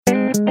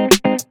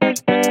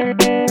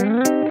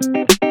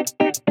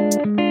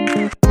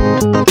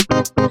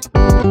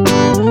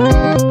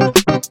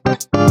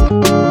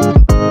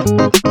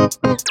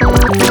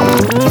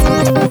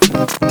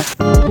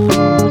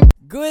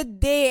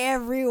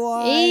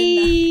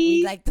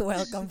like to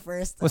welcome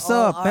first What's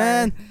all up,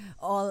 man?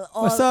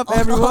 What's up, all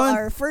everyone?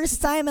 our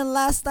first time and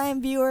last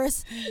time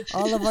viewers,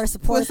 all of our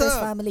supporters, What's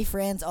up? family,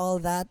 friends, all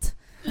that.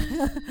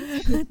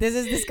 This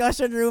is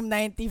Discussion Room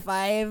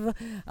 95.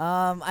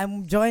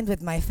 I'm joined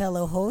with my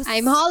fellow hosts.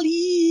 I'm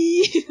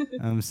Holly.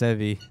 I'm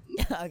Sevi.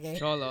 Okay.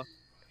 Cholo.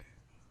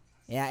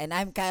 Yeah, and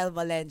I'm Kyle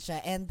Valencia.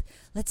 And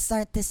let's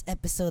start this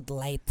episode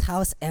light.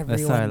 How's Let's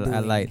everyone start doing?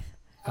 a light.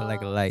 I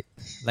like a light.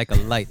 Like a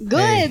light.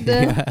 Good.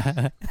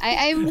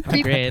 Hey. I'm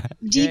Great.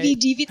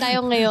 GB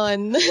tayo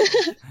ngayon.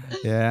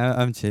 Yeah,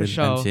 I'm chill. For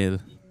sure. I'm chill.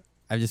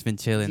 I've just been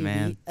chilling,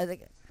 man.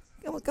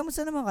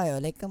 Kamusta naman kayo?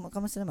 Like,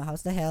 kamusta naman?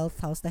 How's the health?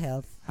 How's the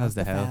health?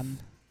 fam?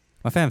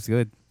 My fam's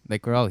good.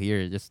 Like, we're all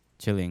here, just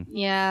chilling.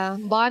 Yeah,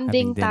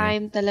 bonding Having dinner.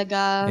 time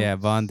talaga. Yeah,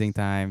 bonding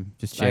time.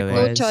 Just chilling.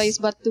 No Likewise. choice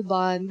but to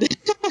bond.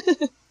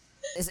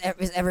 Is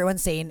everyone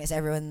sane? Is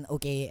everyone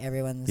okay?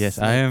 Everyone's Yes,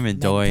 I am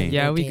enjoying. mentally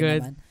Yeah, we okay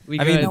good. naman? We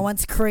I good. mean, No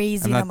one's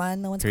crazy I'm not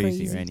naman. No one's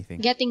Crazy crazy. or anything.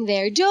 Getting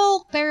there.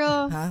 Joke,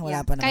 pero Ha? Wala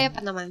yeah, pa naman. kaya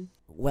pa naman.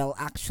 Well,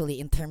 actually,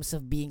 in terms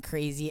of being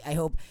crazy, I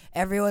hope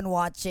everyone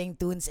watching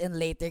tunes in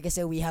later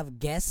kasi we have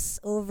guests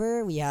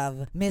over. We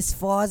have Miss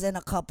Foz and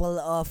a couple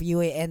of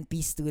UANP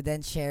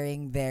students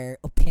sharing their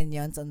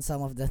opinions on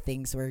some of the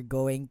things we're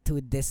going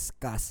to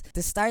discuss. To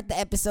start the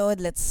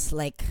episode, let's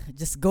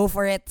just go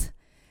for it.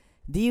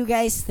 Do you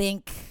guys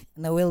think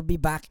na we'll be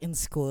back in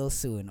school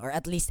soon? Or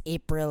at least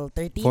April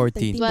 13?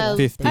 14. 12,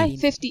 15. ay,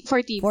 50,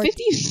 14,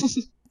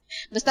 15.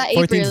 Basta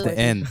 14 April. is the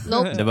end.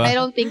 Nope, Diba? I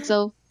don't think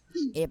so.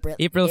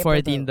 April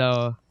 14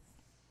 though.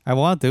 I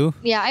want to.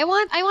 Yeah, I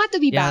want to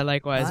be Yeah,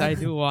 back. likewise. I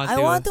do want I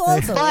to. want to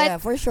also, But- yeah,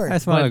 for sure. I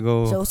just want to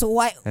go So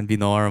why and be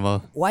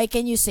normal.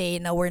 can you say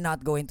na we're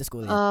not going to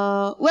school yet?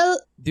 Well,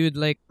 Dude,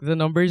 like the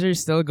numbers are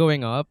still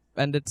going up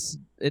and it's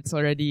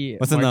already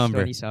What's the March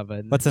number?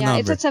 27. What's the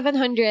yeah, number? it's at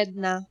 700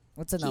 na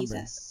What's the number?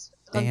 cases.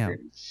 Damn.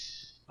 Confirmed.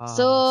 Ah,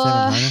 So,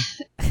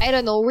 700? I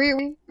don't know.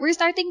 We're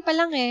starting pa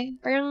lang eh.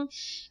 Parang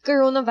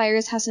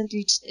coronavirus hasn't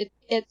reached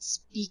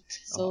its peak.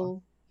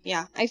 So,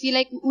 yeah. I feel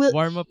like we'll...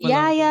 warm up pa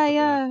Yeah, lang, yeah,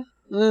 kumbaga.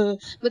 yeah.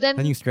 But then,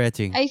 Ano yung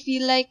stretching? I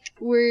feel like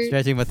we're...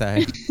 Stretching ba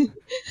tayo?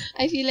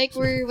 I feel like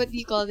we're... What do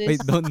you call this?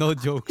 Wait, no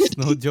jokes.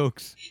 No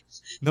jokes.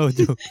 No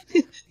jokes.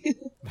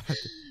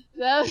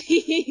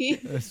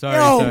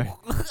 Sorry.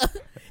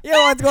 Yo,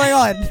 what's going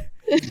on?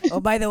 Oh,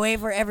 by the way,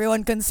 for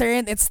everyone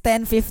concerned, it's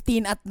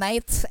 10:15 at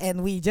night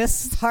and we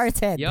just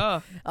started.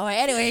 Yeah. Oh,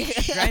 anyway.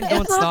 Grind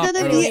don't It's not stop,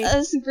 gonna bro. be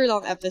a super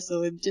long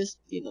episode. Just,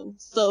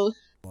 so...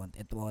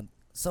 It won't.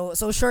 So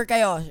sure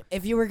kayo,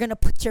 if you were gonna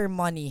put your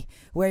money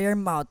where your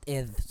mouth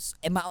is,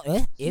 mouth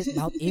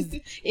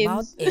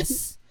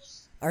is,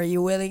 are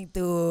you willing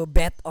to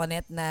bet on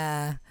it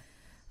na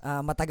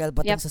matagal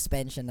pa tong Yep.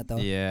 suspension na to?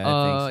 Yeah, I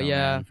think so,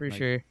 yeah, man. for Like,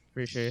 sure.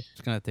 For sure.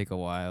 It's gonna take a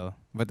while,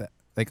 but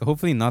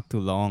hopefully not too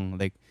long.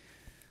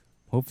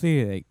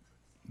 Hopefully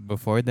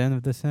before the end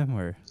of the sem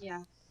or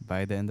Yeah.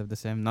 by the end of the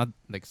sem, not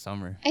like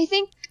summer. I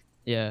think...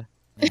 Yeah.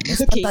 Miss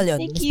Okay, Pantalyon,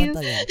 thank Miss you.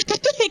 Pantalyon.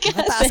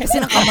 Nakataas kasi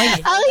ng kamay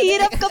eh. Ang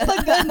hirap kapag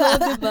gano'n,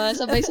 diba?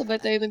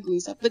 Sabay-sabay tayo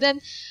nag-usap. But then,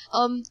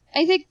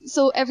 I think,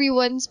 so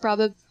everyone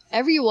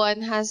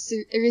has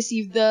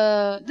received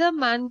the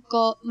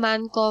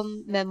Mancom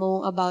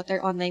memo about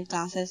our online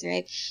classes,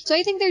 right? So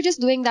I think they're just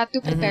doing that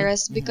to prepare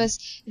us because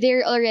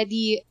they're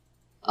already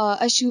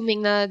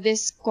assuming na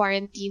this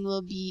quarantine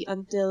will be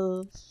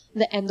until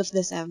the end of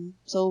the sem.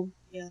 So,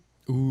 yeah.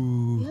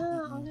 Ooh.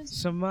 Yeah,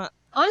 Sama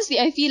honestly,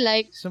 I feel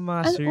like, sir.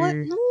 what?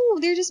 No,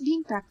 they're just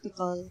being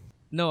practical.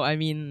 No, I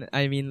mean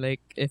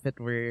like if it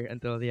were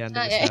until the end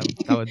of the yeah. sem,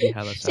 that would be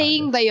hella sad.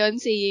 Saying ba yun?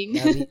 Saying.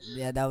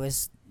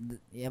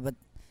 But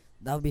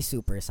that would be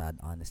super sad,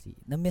 honestly.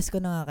 Na-miss ko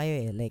na nga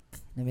kayo eh. Like,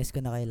 na-miss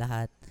ko na kayo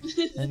lahat.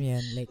 Alam mo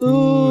yun? Like,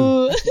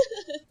 Ooh.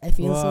 I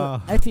feel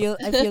Wow.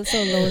 so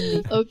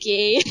lonely.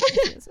 Okay.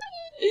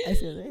 I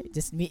feel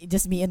just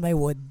me and my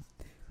wood.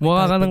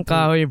 Mukha ka carpentry. ng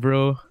kahoy,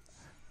 bro.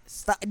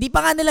 Di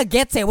pa nga nila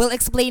gets eh. We'll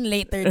explain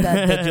later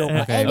the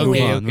joke. Okay,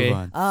 Anyway, okay.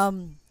 move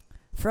on.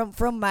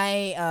 From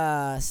my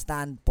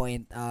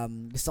standpoint,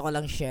 gusto ko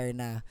lang share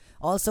na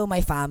also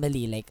my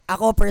family, like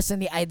ako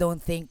personally, I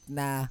don't think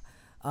na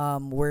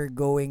we're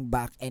going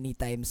back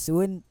anytime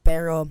soon,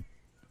 pero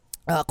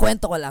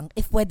kwento ko lang,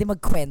 if pwede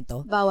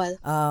magkwento. Bawal.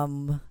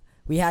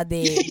 We had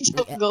a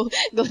Go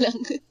lang.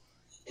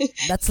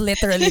 that's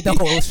literally the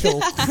whole show.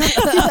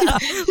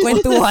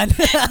 Kwentuhan.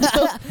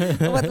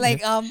 But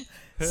like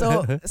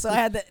so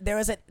there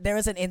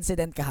was an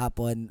incident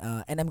kahapon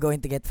and I'm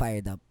going to get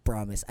fired up,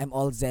 promise. I'm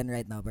all zen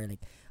right now, but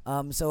like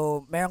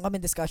so meron kami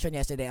discussion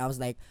yesterday. I was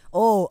like,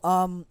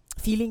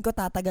 feeling ko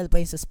tatagal pa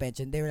yung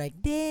suspension. They were like,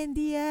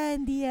 hindi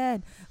yan.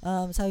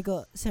 Sabi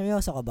ko,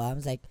 seryoso ka ba? I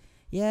was like,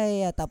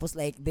 yeah. Tapos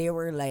like they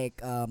were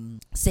like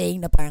saying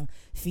na parang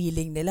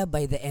feeling nila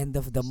by the end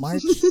of the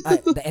March,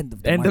 the end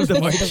of the End March, of the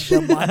March.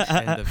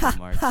 End of the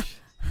March.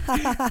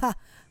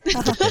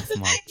 That's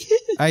March.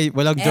 Ay,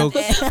 walang joke.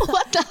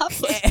 What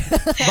happened?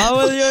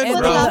 Bawal yun,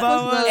 What bro. happened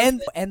Bawal. now?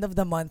 End of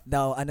the month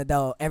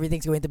daw,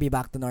 everything's going to be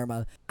back to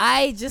normal.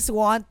 I just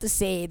want to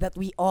say that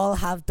we all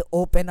have to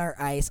open our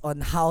eyes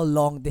on how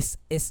long this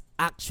is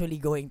actually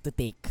going to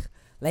take.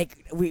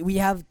 Like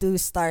we have to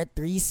start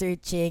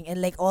researching,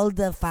 and like all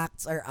the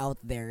facts are out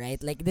there,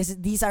 right? Like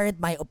these aren't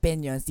my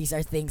opinions. These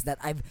are things that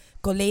I've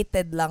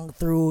collated lang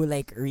through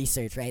like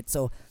research, right?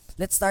 So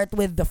let's start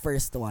with the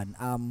first one.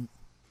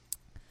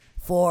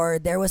 For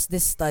there was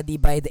this study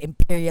by the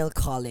Imperial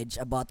College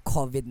about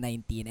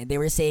COVID-19, and they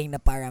were saying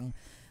na parang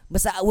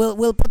basta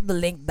we'll put the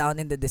link down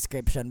in the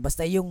description.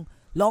 Basta yung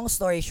long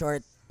story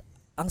short,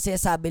 ang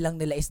sinasabi lang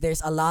nila is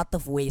there's a lot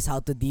of ways how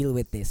to deal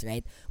with this,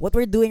 right? What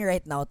we're doing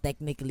right now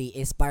technically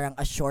is parang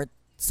a short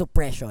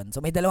suppression. So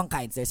may dalawang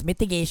kinds. There's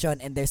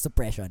mitigation and there's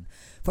suppression.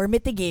 For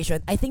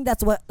mitigation, I think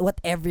that's what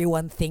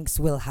everyone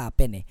thinks will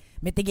happen eh.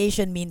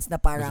 Mitigation means na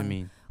What does it parang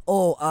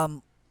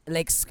mean?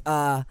 like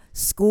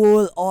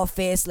school,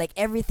 office, like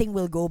everything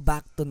will go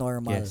back to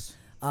normal. Yes.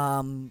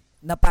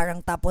 Na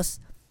parang tapos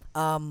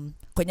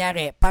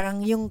kunyari,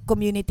 parang yung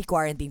community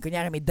quarantine,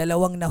 kunyari may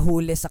dalawang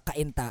nahuli sa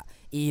Kainta,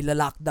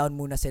 i-lockdown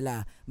muna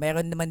sila.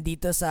 Mayroon naman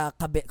dito sa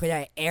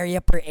kunyari,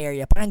 area per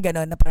area, parang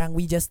ganon na parang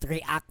we just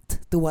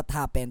react to what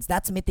happens.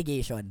 That's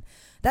mitigation.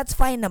 That's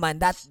fine naman.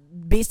 That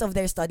based of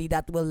their study,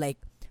 that will like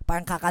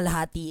parang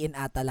kakalahatiin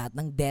ata lahat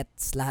ng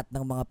deaths, lahat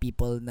ng mga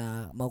people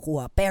na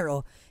makukuha.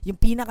 Pero yung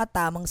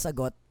pinakatamang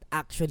sagot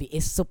actually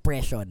is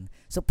suppression.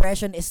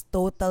 Suppression is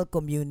total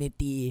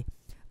community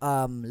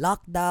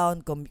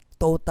lockdown,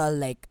 total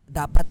like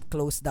dapat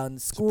close down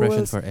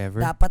Suppression schools. forever.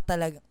 Dapat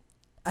talaga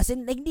as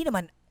in like hindi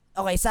naman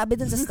okay, sabi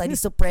dun sa study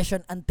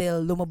suppression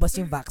until lumabas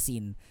yung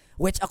vaccine,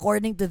 which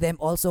according to them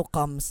also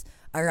comes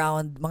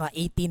around mga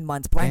 18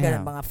 months, parang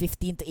ganun, mga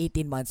 15 to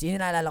 18 months. Yun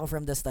yung naalala ko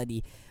from the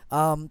study.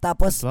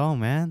 Tapos Slow,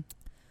 man.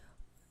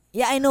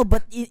 yeah, I know,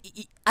 but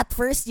at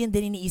first yun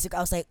din iniisip ko.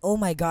 I was like,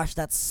 oh my gosh,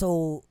 that's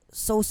so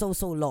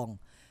long.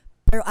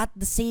 Pero at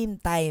the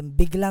same time,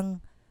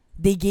 biglang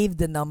they gave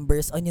the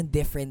numbers on yung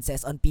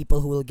differences on people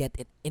who will get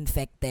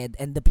infected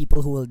and the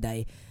people who will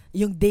die.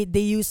 Yung they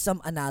use some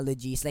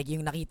analogies, like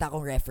yung nakita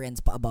kong reference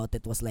pa about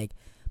it was like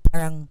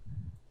parang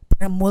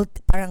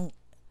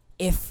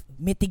if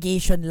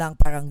mitigation lang,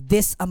 parang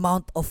this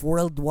amount of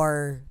World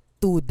War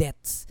II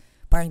deaths,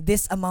 parang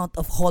this amount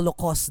of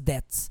Holocaust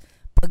deaths.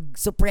 Pag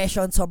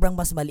suppression, sobrang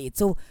mas maliit.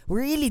 So,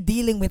 we're really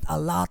dealing with a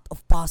lot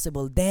of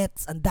possible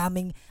deaths. Ang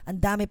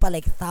dami pa,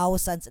 like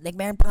thousands. Like,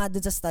 meron pa nga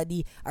dun sa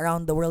study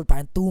around the world,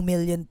 parang 2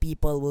 million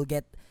people will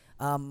get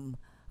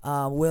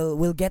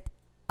will get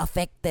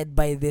affected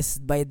by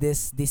this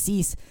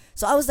disease.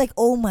 So, I was like,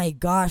 oh my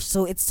gosh.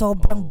 So, it's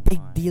sobrang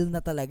big deal na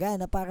talaga.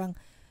 Na parang,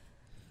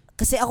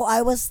 kasi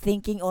I was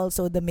thinking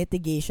also the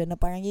mitigation na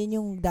parang yun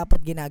yung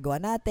dapat ginagawa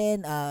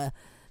natin.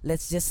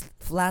 Let's just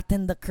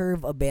flatten the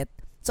curve a bit.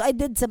 So I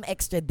did some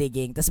extra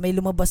digging. Tapos may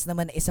lumabas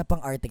naman na isa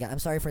pang article. I'm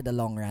sorry for the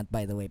long rant,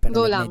 by the way. Pero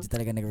Go like, lang. medyo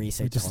talaga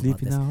nag-research Just ako about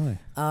sleepy this. na ako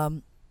eh.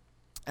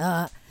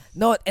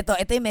 No,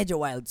 ito yung medyo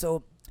wild.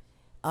 So,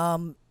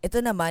 ito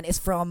naman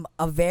is from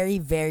a very,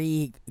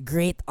 very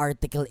great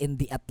article in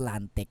The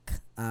Atlantic.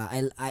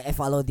 I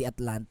follow The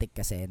Atlantic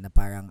kasi na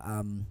parang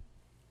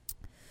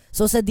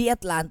so sa The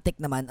Atlantic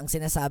naman, ang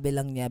sinasabi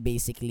lang niya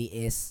basically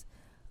is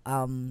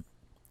long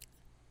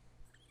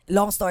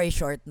story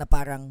short na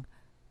parang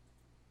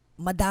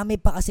madami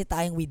pa kasi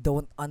tayong we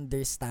don't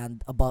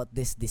understand about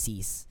this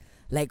disease.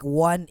 Like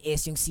one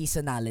is yung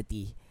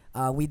seasonality.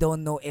 We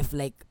don't know if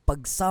like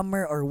pag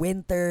summer or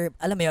winter,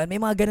 alam mo yun,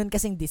 may mga ganun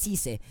kasing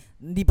disease eh.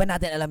 Hindi pa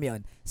natin alam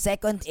yun.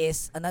 Second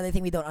is, another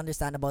thing we don't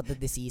understand about the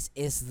disease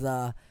is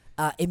the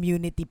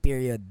immunity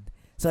period.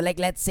 So like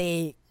let's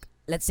say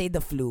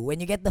the flu. When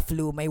you get the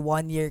flu, may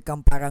 1 year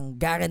kang parang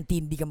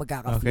guaranteed hindi ka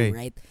magkaka-flu,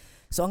 right?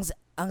 So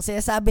ang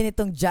sinasabi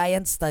nitong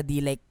giant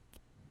study like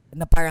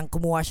na parang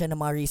kumuha siya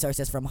ng mga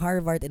resources from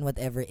Harvard and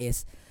whatever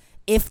is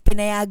if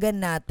pinayagan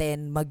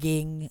natin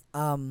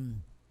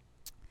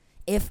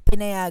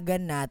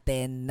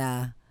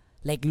na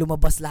like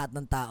lumabas lahat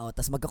ng tao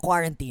tas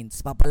magka-quarantine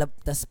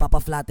tas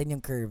papa-flatten yung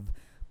curve,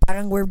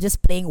 parang we're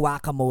just playing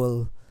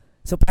whack-a-mole.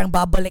 So parang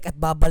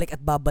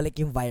babalik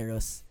yung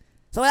virus.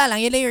 So wala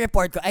lang, yun lang yung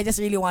report ko. I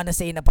just really wanna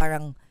say na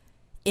parang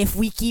if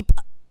we keep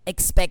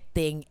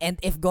expecting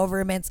and if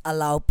governments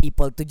allow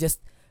people to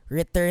just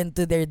return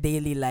to their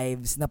daily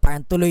lives na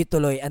parang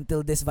tuloy-tuloy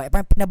until this virus,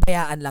 parang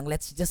pinabayaan lang,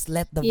 let's just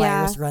let the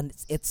virus run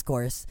its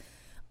course.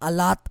 A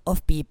lot of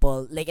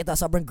people, like ito,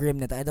 sobrang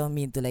grim nito. I don't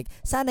mean to like,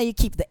 sana you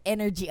keep the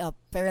energy up,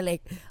 pero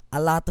like,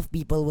 a lot of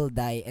people will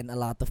die and a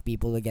lot of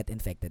people will get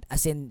infected.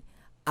 As in,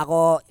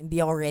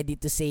 hindi ako ready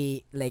to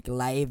say like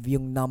live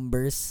yung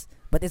numbers,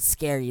 but it's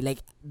scary.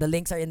 Like, the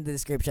links are in the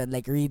description,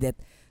 like read it.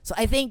 So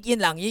I think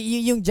yun lang,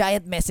 yung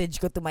giant message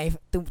ko to my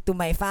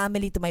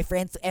family, to my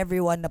friends, to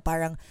everyone na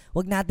parang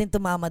wag natin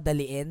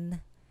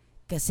tumamadaliin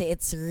kasi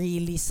it's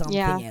really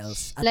something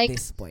else at like,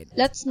 this point.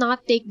 Let's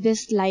not take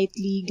this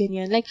lightly,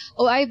 ganyan. Like,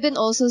 I've been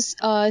also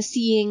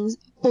seeing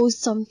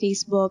posts on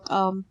Facebook,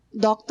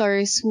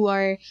 doctors who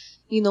are,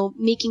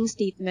 making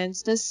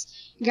statements. Tas,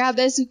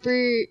 grabe,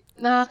 super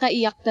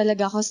nakakaiyak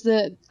talaga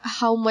kasi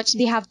how much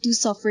they have to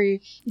suffer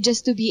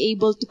just to be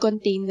able to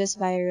contain this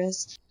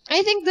virus.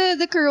 I think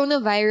the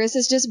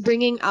coronavirus is just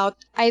bringing out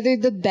either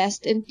the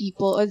best in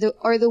people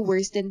or the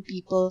worst in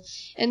people.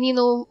 And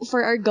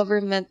for our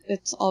government,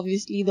 it's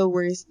obviously the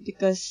worst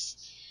because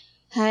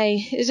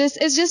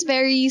it's just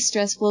very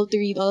stressful to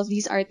read all of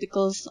these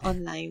articles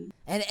online.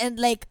 And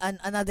like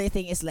another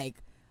thing is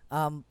like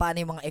paano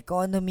yung mga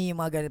economy,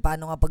 yung mga ganun,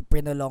 paano nga pag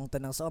prinolong to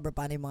ng sobra,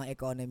 paano yung mga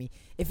economy.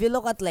 If you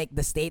look at like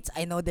the States,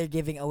 I know they're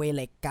giving away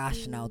like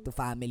cash now to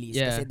families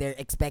kasi they're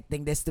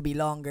expecting this to be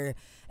longer.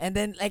 And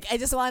then like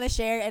I just want to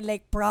share and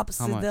like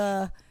props to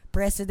the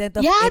president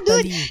of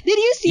Italy. Dude, did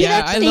you see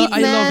that statement?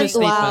 I love his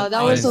statement. Wow,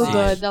 that was so Honestly.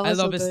 good. That I was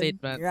love so his good.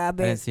 statement.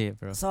 Grabe. I see it,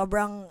 bro.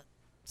 Sobrang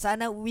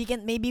sana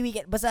maybe we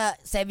can basta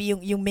Sevi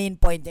yung main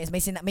point niya is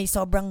may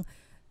sobrang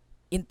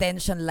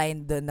intention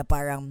line doon na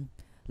parang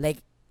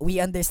like we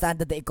understand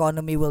that the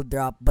economy will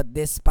drop but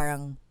this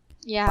parang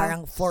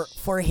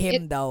for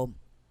him daw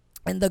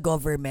and the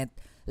government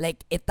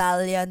like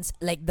Italians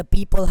like the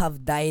people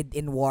have died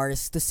in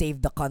wars to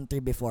save the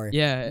country before.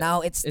 Yeah.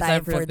 Now it's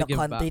time for the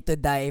country to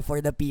die for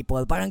the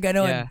people. Parang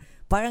ganun. Yeah.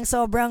 Parang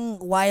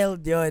sobrang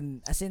wild yun.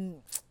 As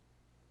in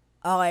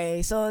okay,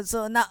 so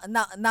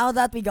now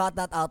that we got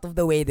that out of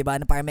the way, 'di ba?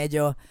 Na parang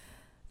medyo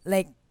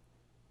like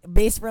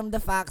based from the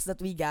facts that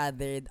we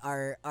gathered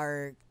our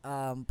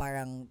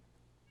parang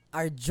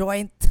our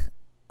joint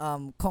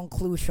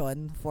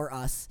conclusion for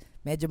us,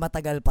 medyo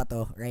matagal pa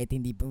to, right?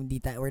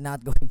 We're not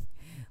going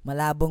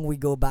malabong we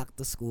go back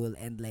to school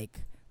and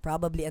like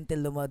probably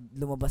until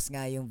lumabas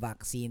nga yung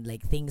vaccine,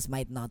 like things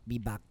might not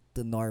be back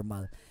to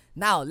normal.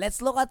 Now,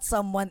 let's look at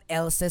someone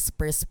else's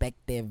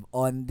perspective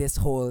on this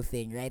whole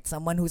thing, right?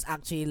 Someone who's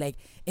actually like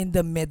in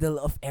the middle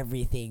of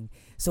everything.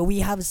 So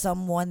we have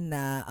someone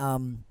na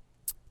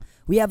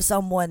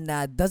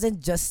doesn't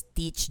just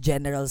teach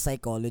general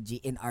psychology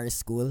in our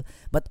school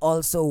but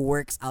also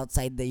works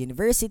outside the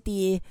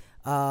university.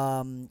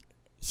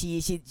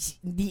 She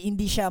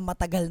hindi siya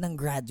matagal ng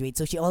graduate,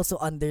 so she also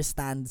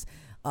understands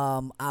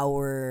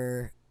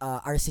our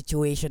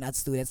situation as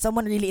students.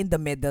 Someone really in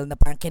the middle na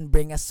parang can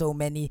bring us so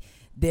many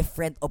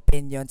different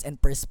opinions and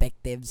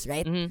perspectives,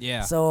 right? Mm-hmm.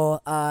 Yeah. So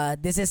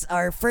this is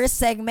our first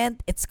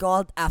segment. It's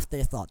called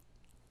Afterthought.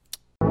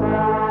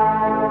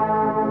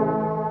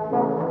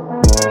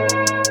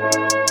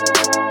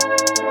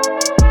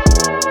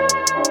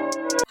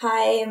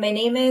 Hi, my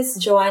name is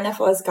Joanna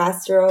Foz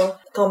Castro,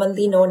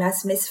 commonly known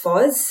as Miss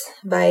Foz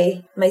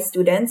by my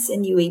students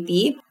in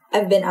UAP.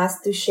 I've been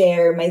asked to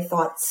share my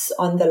thoughts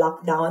on the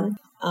lockdown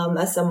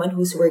as someone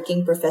who's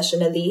working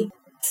professionally.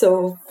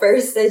 So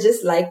first, I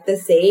just like to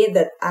say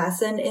that as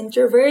an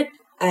introvert,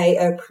 I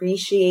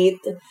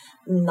appreciate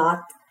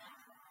not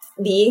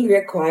being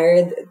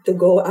required to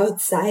go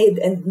outside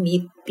and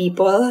meet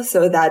people.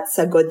 So that's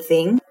a good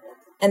thing.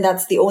 And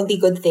that's the only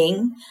good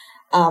thing.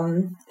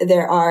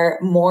 There are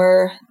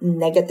more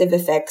negative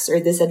effects or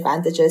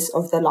disadvantages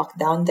of the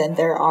lockdown than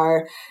there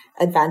are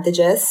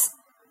advantages.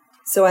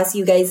 So as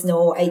you guys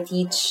know, I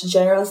teach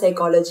general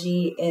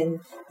psychology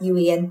in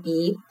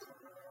UANP.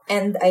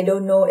 And I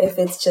don't know if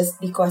it's just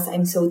because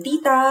I'm so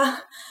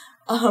tita,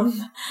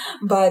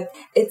 but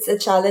it's a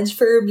challenge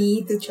for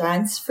me to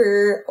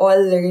transfer all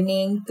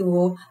learning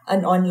to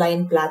an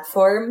online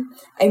platform.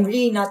 I'm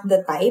really not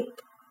the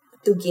type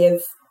to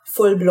give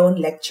full-blown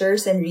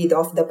lectures and read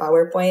off the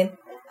PowerPoint.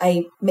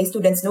 My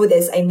students know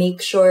this. I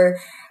make sure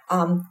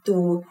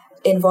to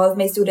involve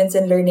my students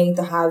in learning,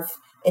 to have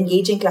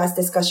engaging class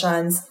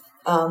discussions,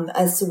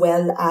 as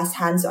well as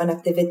hands-on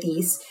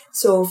activities.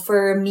 So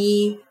for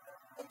me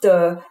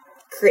to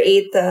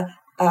create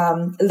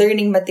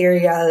learning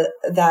material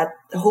that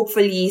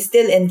hopefully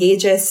still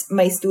engages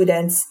my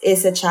students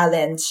is a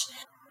challenge.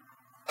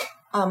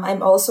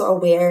 I'm also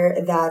aware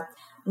that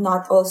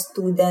not all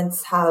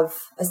students have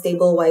a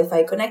stable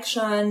Wi-Fi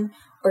connection,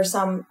 or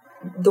some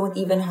don't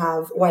even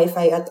have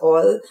Wi-Fi at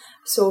all.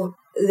 So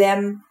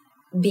them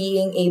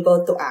being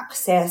able to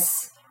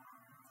access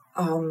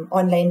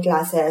online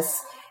classes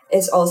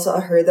is also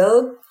a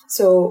hurdle.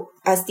 So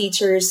as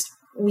teachers,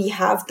 we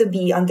have to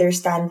be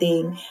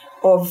understanding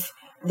of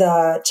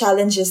the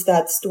challenges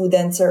that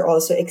students are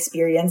also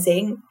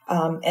experiencing,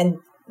 and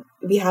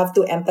we have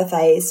to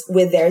empathize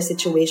with their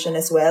situation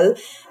as well.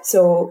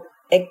 So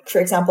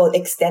for example,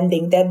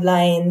 extending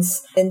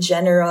deadlines, in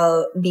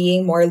general,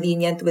 being more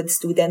lenient with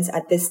students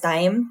at this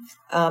time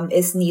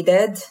is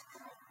needed.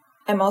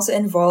 I'm also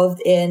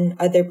involved in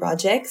other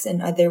projects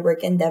and other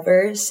work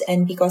endeavors.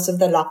 And because of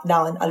the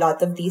lockdown, a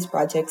lot of these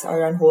projects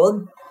are on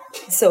hold.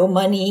 So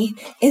money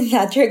in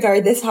that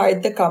regard is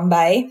hard to come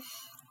by.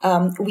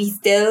 We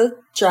still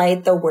try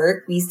to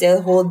work. We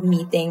still hold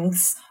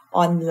meetings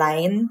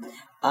online.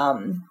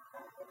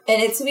 And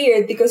it's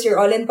weird because you're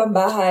all in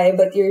pambahay,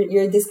 but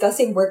you're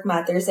discussing work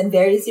matters and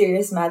very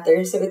serious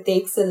matters. So it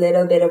takes a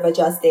little bit of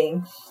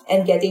adjusting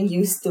and getting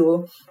used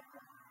to.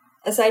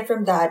 Aside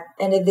from that,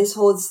 and this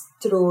holds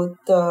true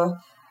to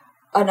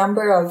a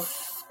number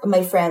of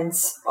my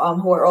friends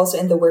who are also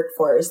in the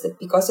workforce, that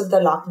because of the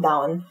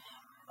lockdown,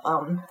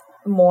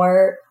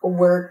 more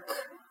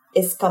work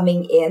is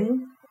coming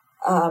in.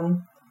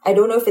 I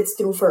don't know if it's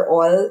true for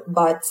all,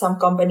 but some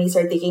companies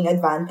are taking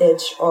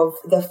advantage of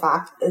the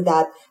fact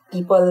that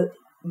people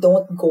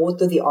don't go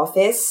to the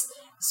office.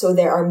 So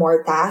there are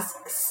more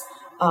tasks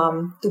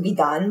to be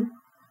done.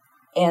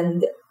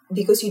 And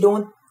because you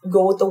don't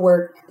go to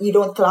work, you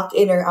don't clock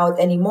in or out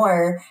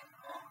anymore,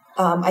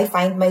 I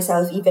find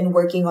myself even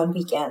working on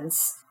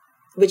weekends,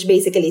 which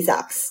basically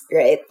sucks,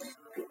 right?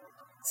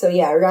 So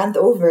yeah, rant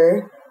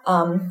over.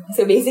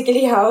 So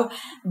basically, how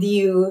do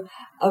you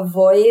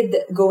avoid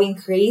going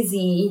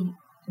crazy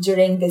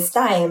during this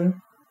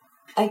time?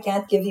 I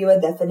can't give you a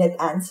definite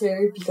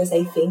answer because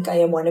I think I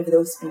am one of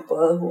those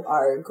people who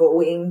are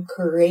going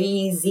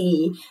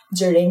crazy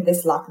during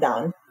this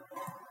lockdown.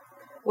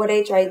 What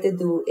I try to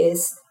do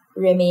is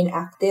remain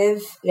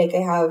active. Like,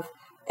 I have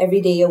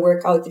every day a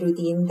workout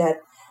routine that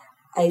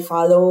I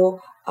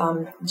follow,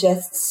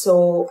 just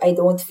so I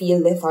don't feel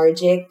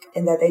lethargic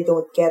and that I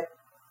don't get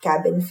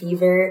cabin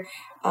fever.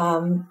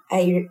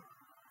 I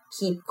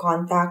keep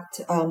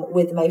contact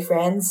with my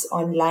friends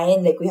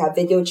online. Like, we have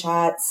video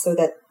chats so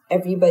that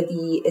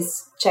everybody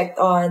is checked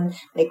on.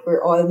 Like,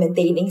 we're all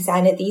maintaining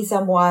sanity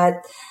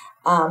somewhat.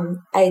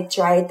 I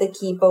try to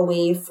keep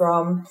away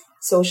from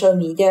social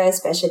media,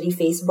 especially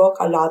Facebook.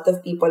 A lot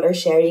of people are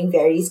sharing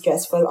very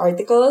stressful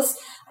articles.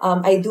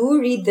 I do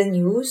read the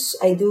news.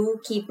 I do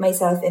keep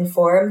myself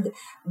informed,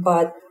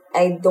 but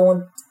I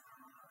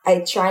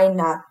try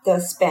not to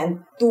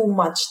spend too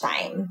much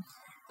time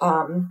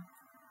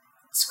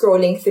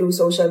scrolling through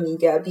social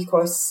media,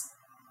 because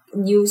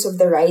news of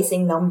the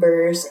rising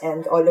numbers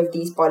and all of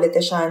these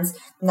politicians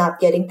not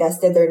getting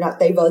tested or not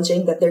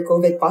divulging that they're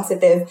COVID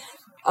positive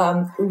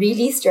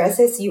really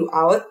stresses you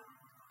out,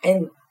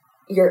 and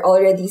you're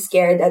already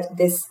scared at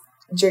this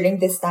during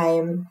this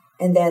time,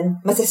 and then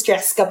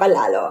mas-stress ka pa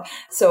lalo.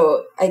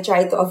 So I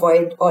try to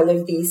avoid all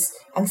of these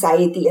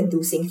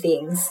anxiety-inducing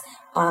things.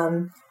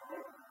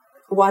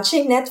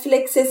 Watching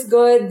Netflix is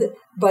good,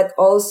 but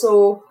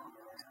also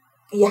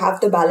you have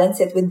to balance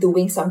it with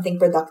doing something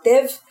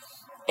productive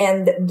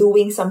and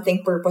doing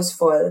something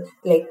purposeful,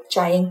 like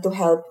trying to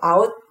help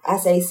out.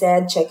 As I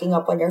said, checking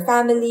up on your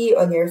family,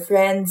 on your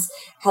friends,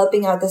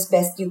 helping out as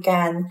best you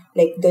can,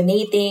 like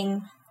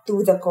donating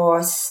to the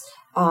cause,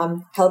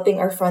 helping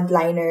our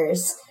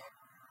frontliners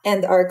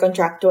and our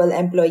contractual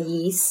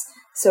employees.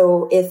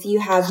 So if you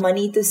have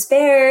money to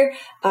spare,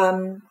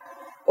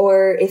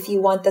 or if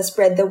you want to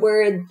spread the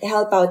word,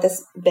 help out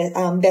as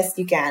best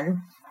you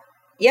can.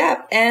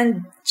 Yeah,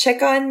 and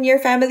check on your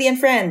family and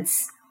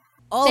friends.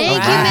 All Thank you,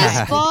 right.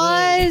 Miss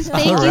Foz.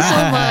 Thank you so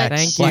much.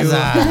 Thank you.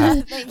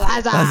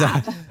 What's up? What's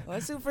up? Oh,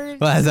 super,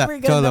 What's up? super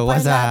ganda Cholo, pa.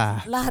 what's Lahat,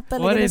 up? lahat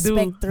talaga What ng I do?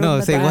 spectrum No,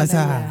 na say, daanan what's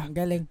niya. up? Ang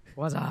galing.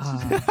 What's up?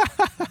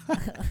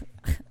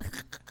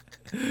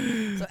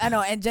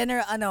 So, in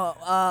general,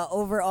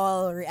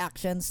 overall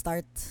reaction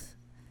start.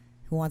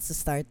 Who wants to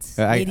start?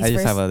 I Ladies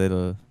just first. have a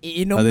little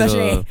Iinom na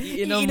siya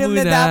eh. Iinom Iinom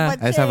na muna. dapat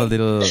I just siya have a eh.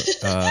 little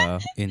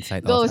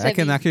insight Go, also. I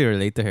can Sabi. actually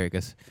relate to her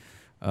because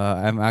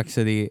I'm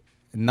actually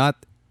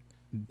not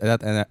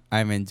that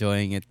I'm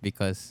enjoying it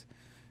because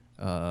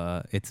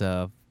it's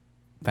a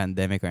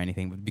pandemic or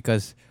anything, but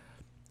because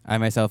I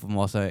myself am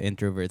also an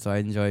introvert, so I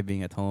enjoy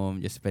being at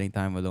home, just spending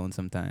time alone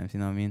sometimes.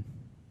 You know what I mean?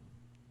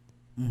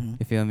 Mhm.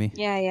 You feel me?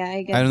 Yeah,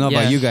 I get I don't know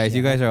Yeah. about you guys.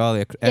 You Yeah. guys are all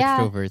Yeah.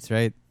 extroverts,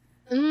 right?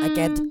 I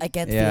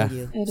can't Yeah. feel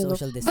you. I don't know.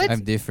 Social But distance.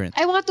 I'm different.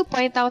 I want to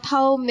point out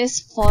how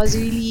Miss Foz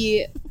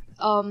really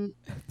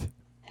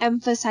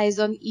emphasized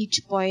on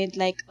each point,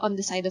 like on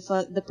the side of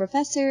the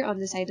professor, on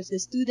the side of the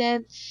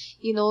student.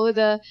 You know,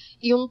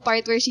 yung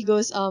part where she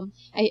goes,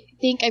 I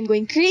think I'm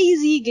going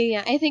crazy,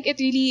 ganyan. I think it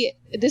really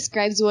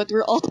describes what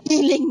we're all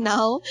feeling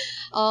now.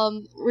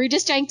 We're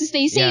just trying to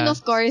stay sane, Yeah.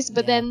 of course,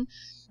 but Yeah. then,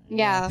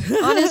 yeah,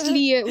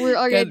 honestly, we're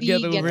already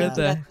get over getting it,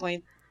 to that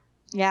point.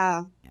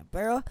 Yeah. Yeah,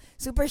 pero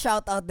super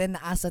shout out din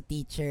na as a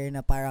teacher na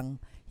parang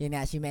yun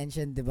nga she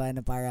mentioned, 'di ba,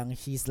 na parang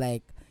she's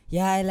like,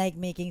 yeah, I like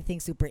making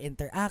things super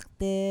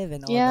interactive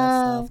and all that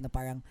Yeah. stuff, na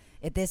parang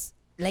it is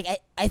like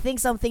I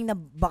think something na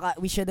baka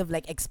we should have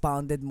like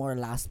expounded more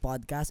last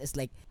podcast is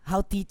like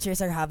how teachers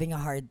are having a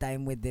hard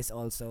time with this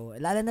also.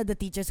 Lalo na the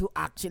teachers who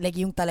actually like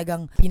yung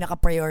talagang pinaka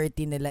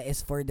priority nila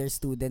is for their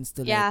students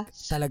to Yeah. like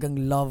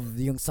talagang love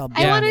yung subject.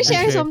 I Yeah, want to nila.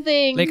 share sure.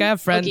 something. Like, I have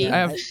friends. Okay. I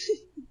have...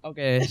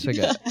 Okay,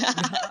 sige.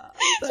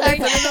 Sorry.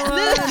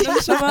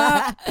 Ano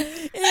sama?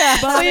 Yeah.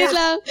 Wait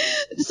lang.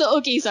 So,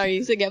 okay,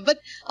 sorry. Sige.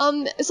 But,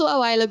 so a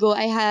while ago,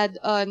 I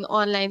had an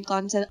online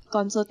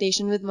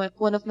consultation with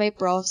one of my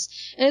profs,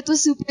 and it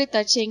was super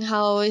touching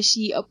how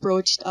she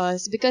approached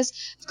us because,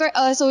 of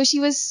course, so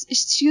she was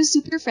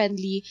super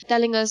friendly,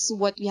 telling us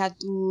what we had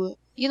to,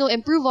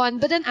 improve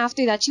on. But then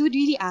after that, she would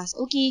really ask,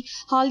 okay,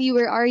 Holly,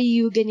 where are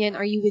you? Ganyan,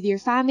 are you with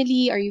your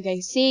family? Are you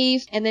guys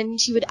safe? And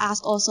then she would ask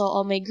also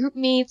all my group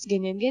mates,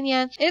 ganyan,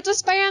 ganyan. And it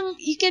was parang,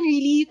 you can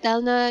really tell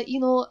na,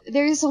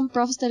 there's some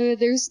profs that are,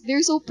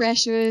 they're so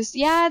precious.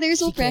 Yeah, they're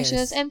so She cares.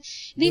 precious. And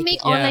they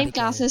make Yeah, online they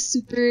care. classes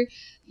super,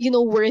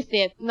 worth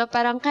it. Na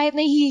parang kahit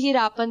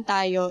nahihirapan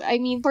tayo, I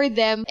mean, for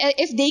them,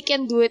 if they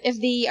can do it, if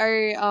they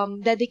are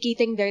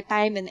dedicating their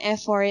time and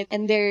effort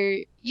and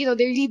their, they're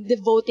really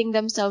devoting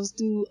themselves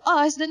to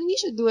us, then we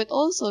should do it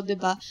also,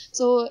 diba?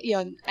 So,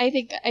 yun. I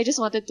think I just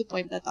wanted to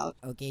point that out.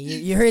 Okay,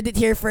 you heard it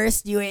here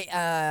first,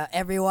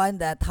 everyone,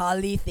 that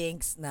Holly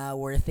thinks na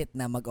worth it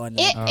na mag-online.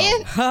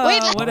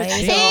 Wait, what a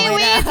okay, change. so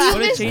wait, you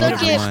What a change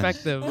mistook of it.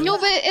 perspective. No,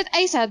 but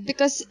I said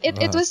because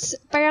it was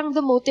parang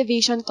the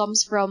motivation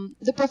comes from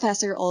the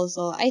professor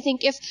also. I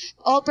think if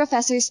all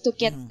professors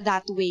took it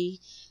that way,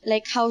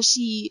 like how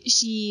she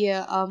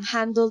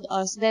handled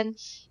us, then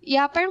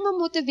yeah, parang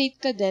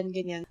ma-motivate ka din,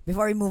 ganyan.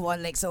 Before we move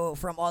on, so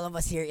from all of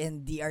us here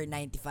in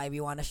DR95,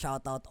 we want to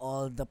shout out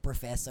all the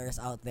professors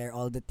out there,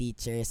 all the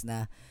teachers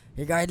na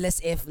regardless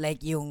if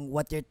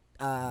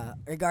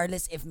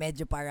regardless if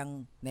medyo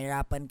parang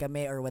nahirapan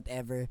kami or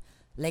whatever,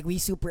 we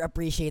super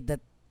appreciate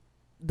that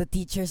the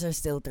teachers are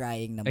still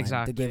trying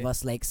naman to give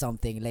us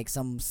something,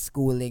 some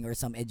schooling or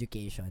some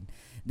education.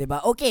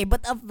 Diba? Okay, but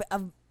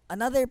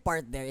another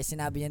part there is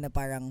sinabi niya na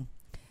parang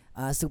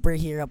super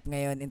hirap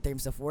ngayon in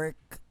terms of work.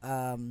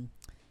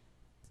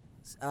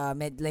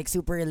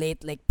 Super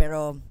late,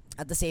 pero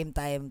at the same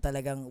time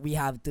talagang we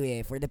have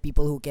to for the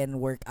people who can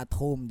work at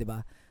home,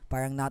 diba?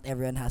 Parang not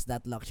everyone has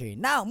that luxury.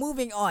 Now,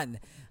 moving on.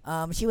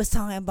 She was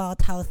talking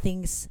about how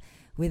things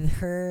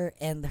with her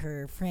and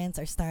her friends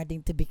are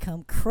starting to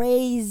become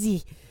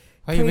crazy.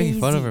 Why are you making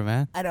fun of her,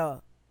 man?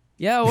 Ano?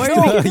 Yeah, why are No,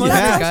 you making fun of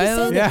that's her, how she Kyle?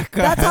 said Yeah, it.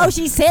 That's how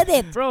she said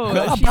it. Bro,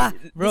 Ano she- ba?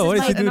 Bro, what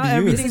did she do Not to you?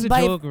 everything's a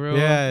by- joke, bro.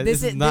 Yeah, this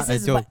is not a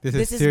joke.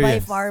 This is serious. by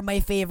far my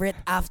favorite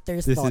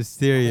afterthought. This is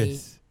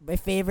serious. Okay? My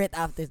favorite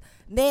after.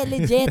 Hindi,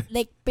 legit.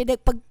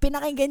 Pag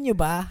pinakinggan nyo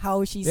ba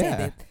how she said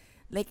Yeah. it?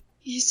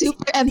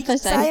 Super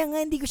emphasized. Sayang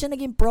nga hindi ko siya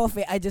naging prof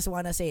I just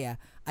wanna say,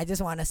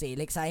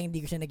 sayang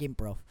hindi ko siya naging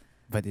prof.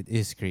 But it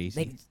is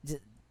crazy.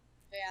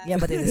 Yeah,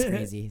 but it is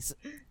crazy.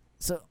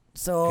 So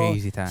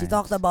Crazy times. she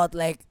talked about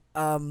it's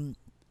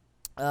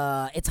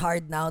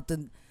hard now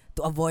to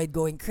avoid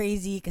going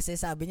crazy kasi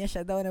sabi niya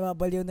siya daw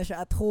nababaliw na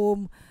siya at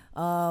home.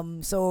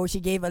 So she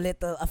gave a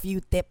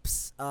few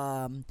tips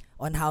on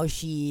how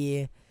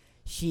she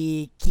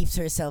keeps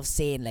herself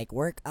sane, like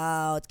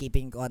workout,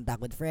 keeping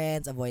contact with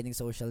friends, avoiding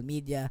social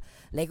media.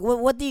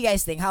 What do you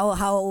guys think? How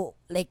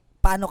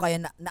paano kayo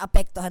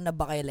naapektuhan na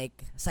ba kayo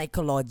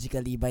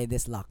psychologically by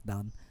this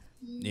lockdown?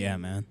 Yeah,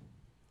 man.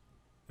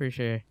 For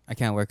sure. I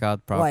can't work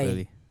out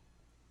properly.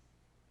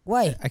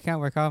 Why? I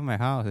can't work out in my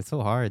house. It's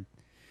so hard.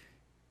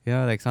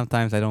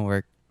 Sometimes I don't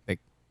work.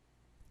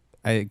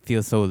 I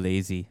feel so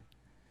lazy.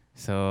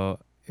 So,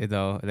 I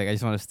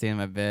just want to stay in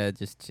my bed,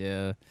 just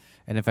chill.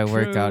 And if I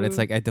work out, it's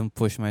True. I don't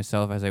push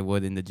myself as I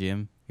would in the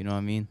gym. You know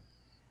what I mean?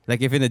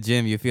 If in the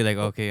gym, you feel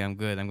okay, I'm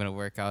good. I'm going to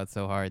work out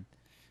so hard.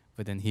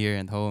 But then here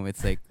at home,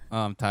 it's oh,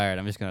 I'm tired.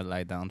 I'm just going to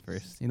lie down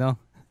first,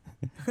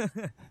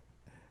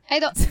 I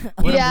don't.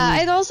 What a Yeah, mood.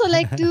 I'd also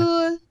like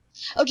to.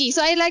 Okay,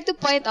 so I'd like to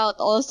point out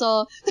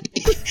also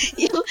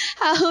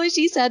how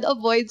she said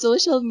avoid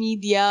social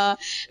media,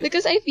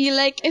 because I feel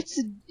like it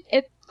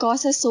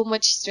causes so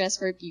much stress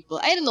for people.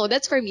 I don't know.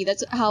 That's for me.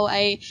 That's how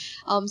I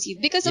see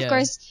it. Because of Yeah,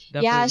 course,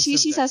 yeah, definitely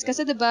she says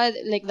kasi subjective.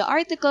 diba, the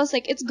articles,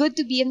 it's good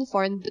to be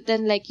informed, but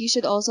then you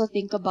should also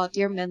think about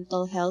your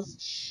mental health,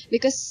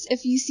 because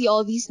if you see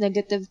all these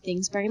negative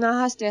things, parang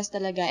nakaka-stress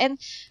talaga, and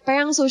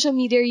parang social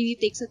media really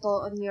takes a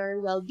toll on your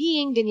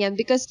well-being, ganyan,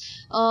 because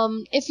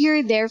if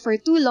you're there for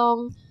too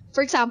long. For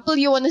example,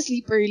 you want to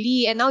sleep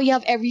early, and now you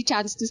have every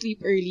chance to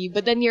sleep early,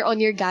 but then you're on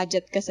your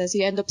gadget kasi, so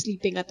you end up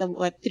sleeping at 3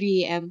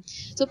 a.m.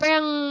 So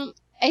parang,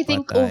 I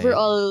think Patay.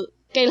 overall,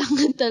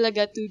 kailangan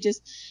talaga to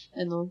just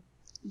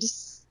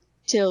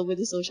chill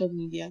with the social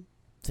media.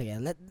 Sige,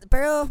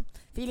 pero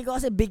feeling ko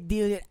kasi big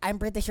deal yun.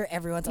 I'm pretty sure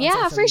everyone's on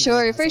Yeah, social for media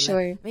sure, now. for So,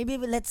 sure. Maybe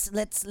let's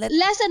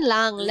Lesson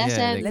lang,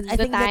 lesson like- I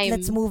the think time.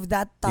 let's move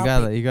that You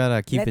topic.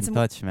 gotta keep Let's in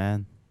mo- touch,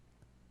 man.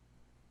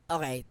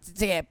 Okay,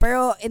 sige,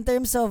 pero in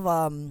terms of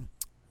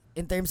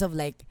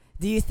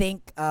do you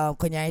think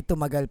kunyari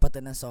tumagal pa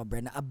to ng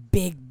sobra na a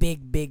big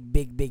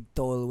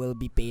toll will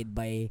be paid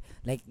by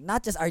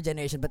not just our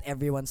generation but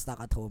everyone stuck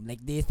at home?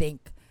 Do you think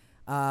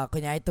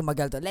kunyari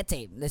tumagal to, let's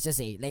just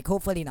say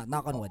hopefully not,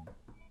 knock on wood,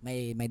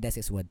 my desk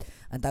is wood,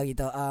 ang tawag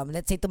ito,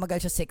 let's say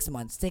tumagal siya 6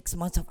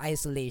 months of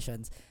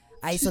isolations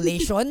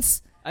Isolation.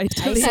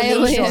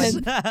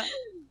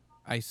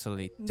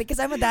 Isolate. because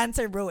I'm a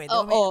dancer, bro.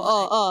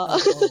 Oh.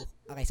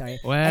 Okay, sorry.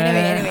 Well.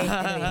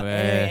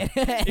 Anyway.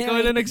 Ikaw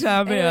na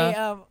nagsabi,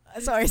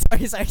 Sorry.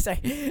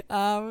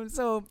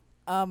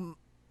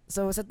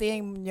 So sa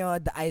tingin nyo,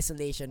 the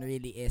isolation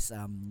really is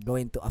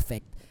going to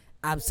affect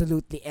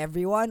absolutely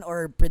everyone,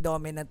 or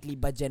predominantly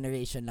ba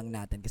generation lang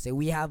natin? Kasi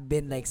we have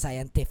been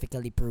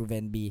scientifically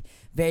proven be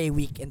very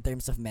weak in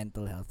terms of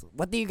mental health.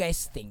 What do you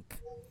guys think?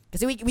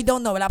 Kasi we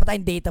don't know, wala pa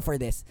tayong data for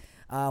this.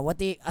 What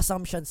the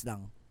assumptions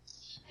lang?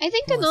 I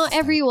think Who wants to start?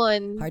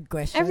 everyone. Hard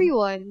question.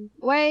 Everyone.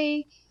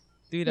 Why?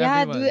 Dude,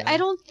 Yeah, everyone, dude, I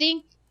don't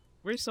think.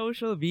 We're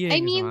social beings,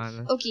 I mean,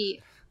 man. okay.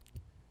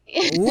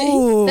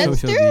 Ooh. That's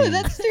Social true. being.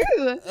 That's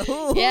true.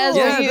 Ooh. Yes, Yeah,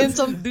 yeah, in that's-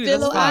 some dude, that's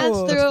pillow fact. hands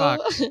That's through.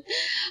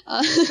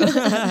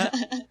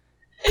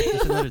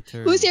 That's another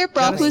term. Who's your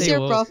prof? Gotta Who's stay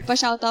your woke. prof?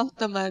 Pa-shout out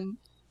naman.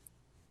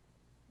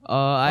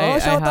 I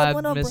shout out had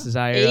mo na, Miss bro.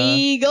 Zaira.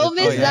 Hey, go Oh,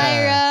 Miss yeah.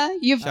 Zaira.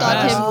 You've Shout taught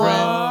out. him Best,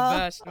 well. bro.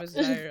 Best, Miss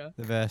Zaira.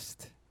 The best.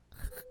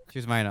 She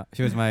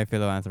was my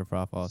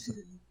philanthroprof also.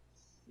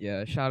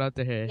 Yeah, shout out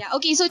to her. Yeah.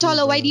 Okay. So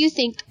Cholo, why do you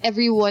think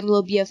everyone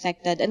will be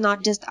affected and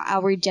not just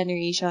our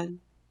generation?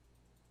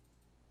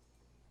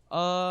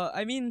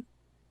 I mean,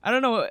 I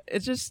don't know.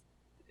 It's just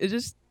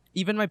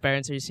even my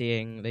parents are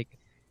saying like,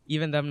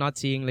 even them not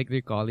seeing like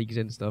their colleagues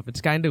and stuff.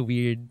 It's kind of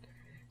weird.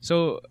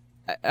 So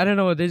I don't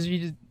know. There's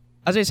really,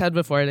 as I said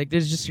before, like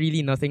there's just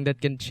really nothing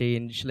that can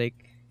change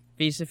like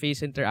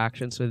face-to-face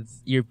interactions with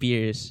your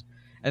peers.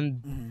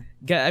 And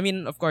I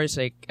mean, of course,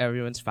 like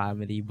everyone's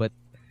family, but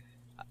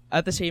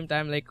at the same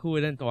time, like who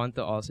wouldn't want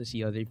to also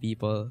see other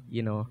people?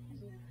 You know.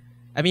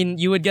 I mean,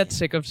 you would get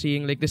sick of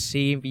seeing like the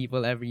same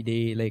people every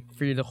day, like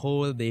for the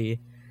whole day.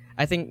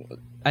 I think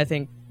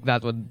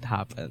that would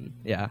happen.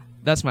 Yeah,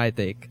 that's my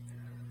take.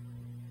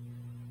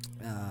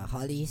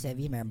 Holly,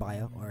 Sevi, meron ba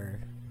kayo?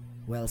 Or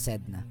well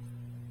said na?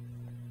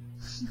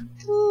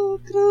 Crew.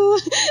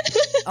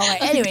 Okay,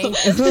 anyway.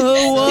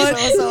 What?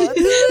 So,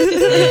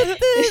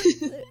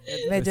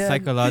 medyo,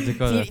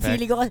 Psychological effect.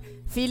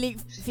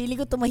 feeling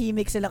ko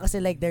tumahimik sila kasi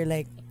like they're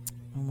like,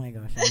 oh my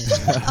gosh.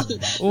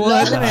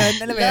 What?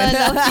 Alam mo yun?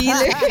 Lala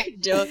feeler.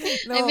 Joke.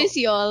 I No. miss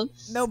you all.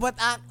 No, but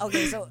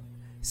okay,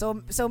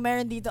 so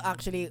meron dito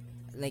actually,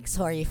 like,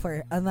 sorry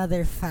for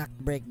another fact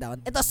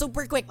breakdown. Ito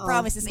super quick,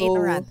 promise, this ain't a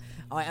go. rant.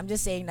 Okay, I'm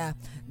just saying na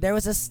there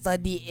was a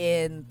study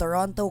in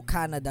Toronto,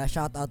 Canada.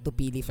 Shout out to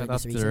Pili for Shout out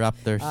this to research.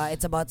 Raptors.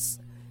 It's about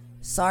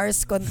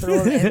SARS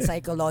control and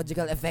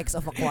psychological effects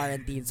of a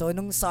quarantine. So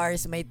nung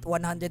SARS may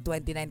 129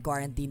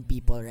 quarantine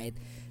people, right?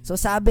 So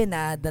sabi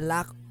na the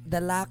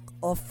lack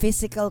of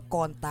physical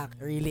contact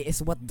really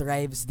is what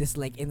drives this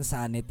like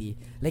insanity.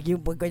 Like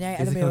yung pag kunyari,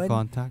 alam mo Physical yun?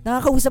 contact.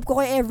 Nakakausap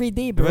ko kayo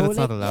everyday, bro. Diba that's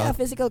Like, not allowed? yeah,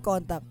 physical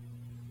contact.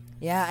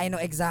 Yeah, I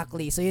know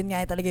exactly. So yun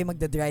nga talaga yung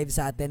magda-drive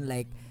sa atin,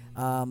 like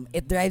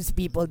it drives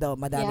people daw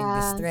madaming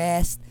Yeah.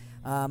 distressed,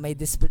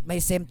 may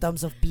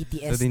symptoms of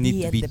PTSD So they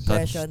need to and be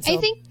depression. So, I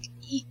think.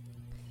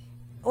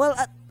 well,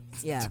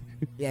 yeah,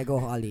 go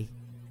Holly.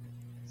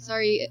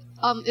 Sorry,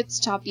 it's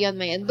choppy on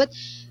my end, but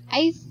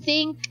I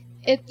think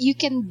you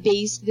can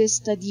base this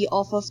study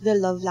off of the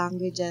love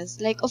languages.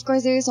 Like, of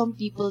course, there are some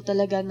people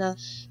talaga na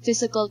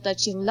physical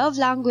touch yung love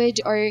language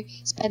or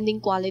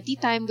spending quality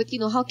time, but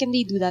how can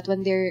they do that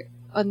when they're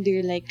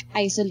under like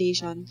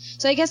isolation?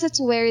 So I guess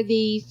that's where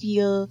they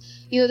feel,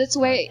 that's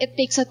where it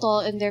takes a toll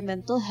in their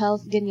mental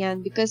health,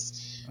 ganyan, because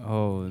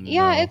Oh no.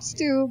 yeah, it's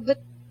true, but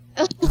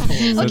So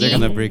they're okay.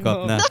 gonna break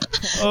up na.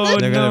 Oh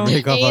They're gonna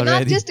break up Not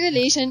already. just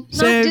relation,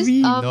 not just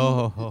Sevi.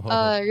 No.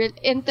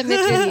 intimate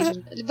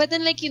relation, but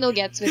then like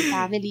gets with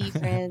family,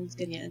 friends,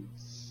 ganyan.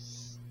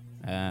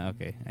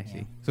 Okay, I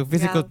see. So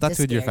physical touch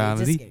Just with your scary, just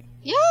family? scary.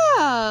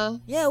 Yeah,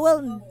 Yeah, well,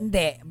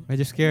 hindi.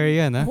 Medyo scary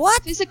yan, ha?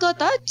 What? physical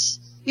touch.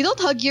 You don't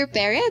hug your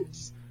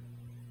parents.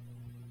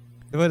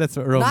 Diba that's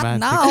romantic? Not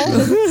now.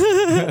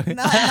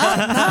 not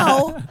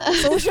now.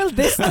 Social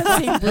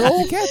distancing,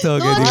 bro. You can't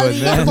hug No,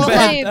 anyone, that's the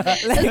man. point.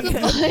 That's the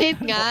point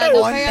nga.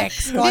 No,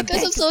 Context, parang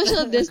because of context.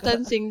 social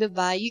distancing,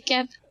 diba? You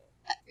can't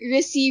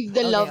receive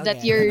the Okay, love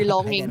that okay. you're I get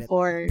longing it.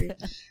 for.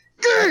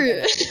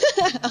 Grr!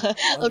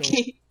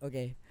 Okay.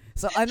 Okay.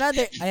 So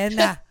ayan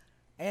na.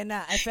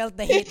 I felt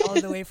the hate all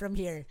the way from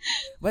here.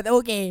 But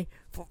okay.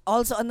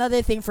 Also another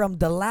thing from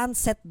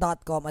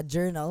thelancet.com, a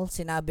journal,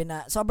 sinabi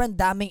na sobrang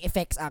daming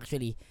effects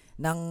actually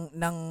ng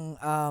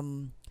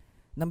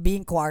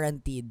being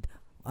quarantined.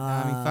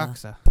 Daming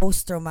facts, ah.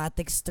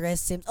 Post-traumatic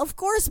stress symptoms. Of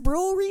course,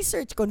 bro,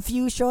 research,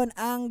 confusion,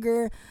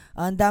 anger,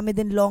 ang dami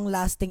din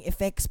long-lasting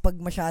effects pag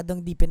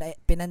masyadong di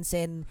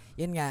pinansin.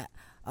 Yun nga,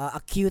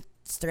 acute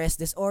stress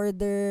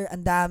disorder,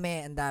 ang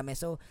dami.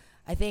 So,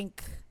 I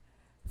think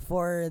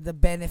for the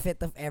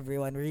benefit of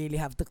everyone, we really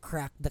have to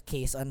crack the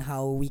case on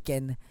how we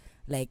can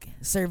like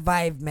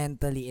survive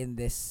mentally in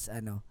this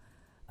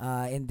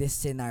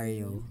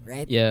scenario,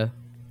 right? Yeah.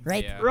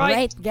 Right? Yeah.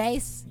 Right,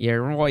 guys? Yeah,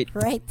 right.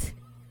 Right.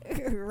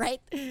 Right?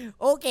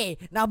 Okay.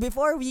 Now,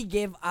 before we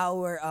give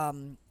our,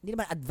 hindi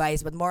naman advice,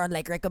 but more on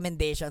like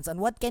recommendations on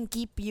what can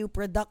keep you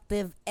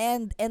productive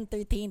and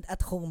entertained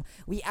at home,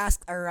 we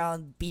asked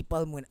around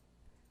people muna.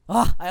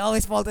 Oh, I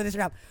always fall to this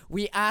trap.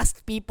 We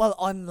asked people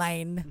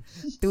online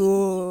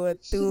to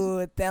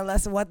tell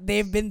us what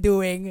they've been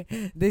doing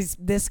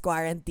this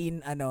quarantine,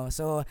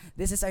 So,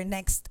 this is our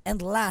next and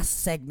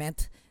last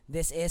segment.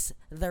 This is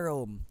The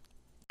Roam.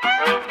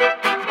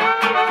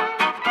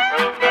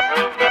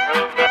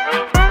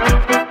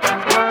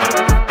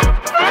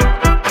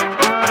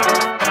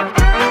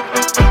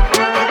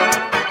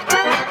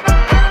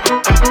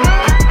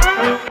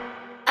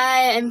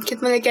 I'm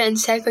Kit Malika and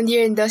second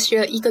year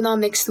industrial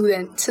economics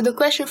student. So the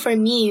question for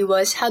me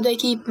was, how do I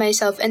keep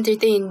myself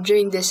entertained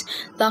during this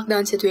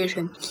lockdown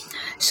situation?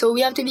 So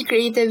we have to be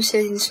creative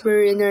since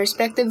we're in our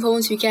respective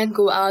homes, we can't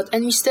go out,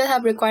 and we still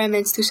have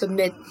requirements to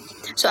submit.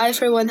 So I,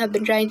 for one, have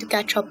been trying to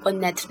catch up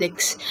on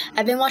Netflix.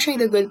 I've been watching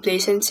The Good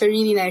Place, and it's a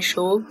really nice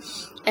show.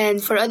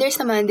 And for others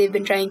naman, they've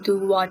been trying to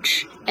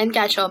watch and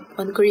catch up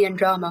on Korean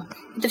drama.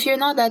 But if you're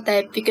not that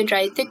type, you can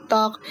try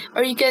TikTok,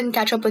 or you can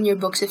catch up on your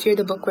books if you're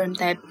the bookworm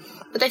type.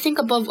 But I think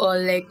above all,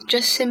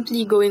 just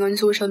simply going on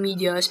social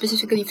media,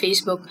 specifically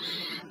Facebook,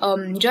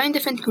 join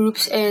different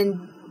groups,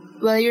 and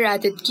while you're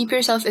at it, keep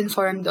yourself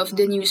informed of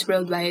the news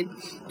worldwide.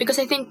 Because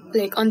I think,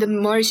 on the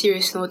more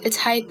serious note, it's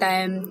high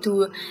time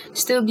to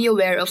still be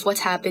aware of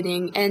what's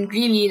happening, and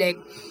really,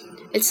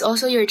 it's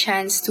also your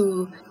chance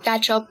to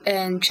catch up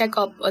and check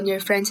up on your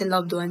friends and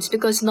loved ones,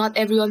 because not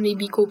everyone may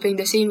be coping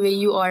the same way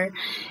you are.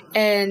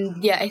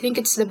 And yeah, I think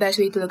it's the best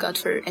way to look out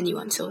for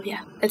anyone. So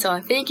yeah, that's all.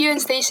 Thank you and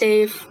stay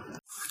safe.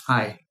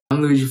 Hi,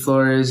 I'm Luigi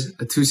Flores,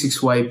 a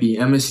 26YP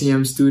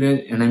MSCM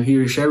student, and I'm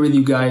here to share with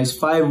you guys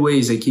 5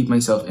 ways I keep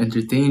myself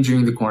entertained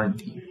during the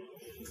quarantine.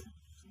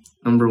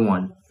 Number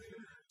 1,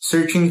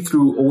 searching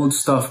through old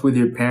stuff with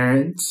your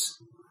parents.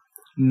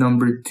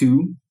 Number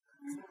 2,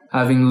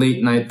 having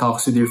late night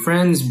talks with your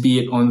friends, be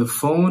it on the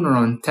phone or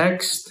on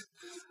text.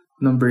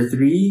 Number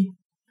 3,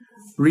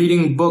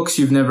 reading books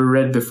you've never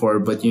read before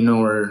but you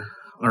know are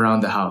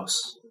around the house.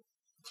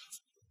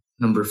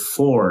 Number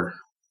 4,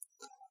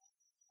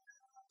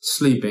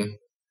 sleeping.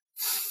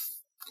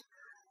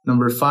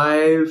 Number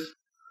 5,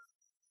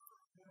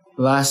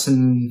 last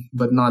and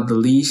but not the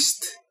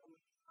least,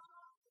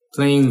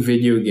 playing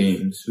video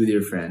games with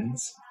your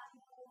friends.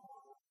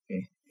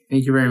 Okay,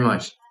 thank you very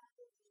much.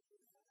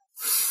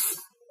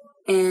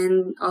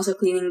 And also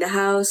cleaning the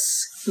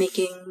house,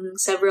 making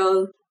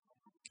several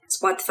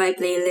Spotify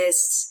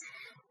playlists,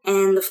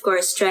 and of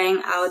course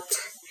trying out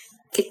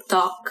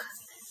TikTok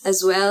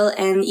as well.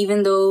 And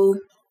even though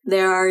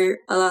there are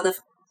a lot of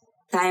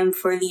time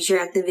for leisure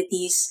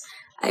activities,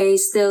 I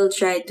still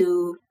try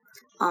to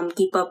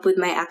keep up with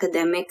my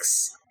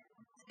academics,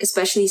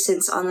 especially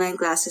since online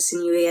classes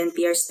in UANP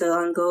are still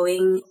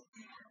ongoing.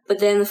 But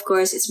then, of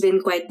course, it's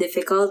been quite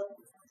difficult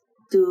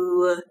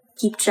to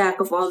keep track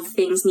of all the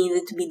things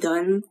needed to be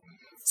done,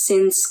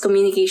 since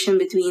communication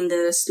between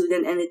the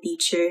student and the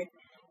teacher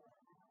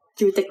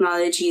through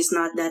technology is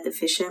not that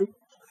efficient.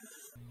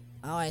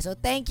 Okay, so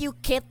thank you,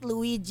 Kit,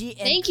 Luigi, and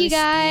Thank you, Christina.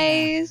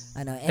 guys.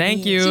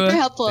 Thank you. Super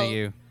helpful. Thank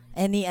you.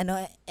 Any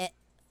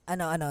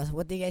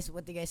what do you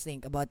guys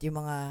think about yung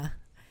mga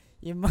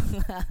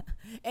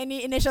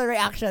any initial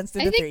reactions to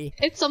I the think three?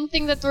 it's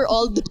something that we're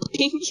all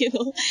doing,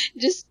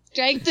 just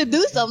trying to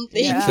do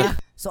something. Yeah.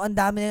 So ang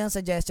dami nilang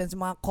suggestions,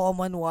 mga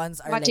common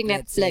ones are Watching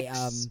let's say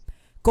Netflix.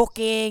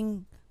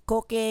 cooking,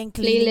 cleaning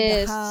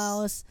Playlists. the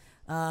house,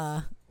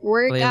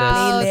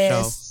 Workout.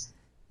 playlists,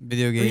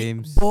 Video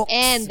games. books,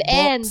 And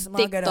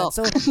mga ganun. TikTok.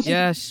 So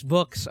Yes,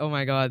 books. Oh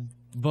my god.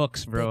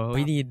 Books, bro.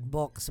 We TikTok, need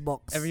books.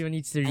 everyone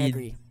needs to I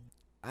read.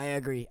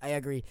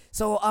 agree.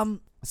 So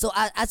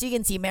as you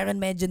can see, meron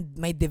medyo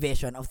may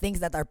division of things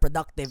that are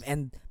productive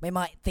and may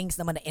mga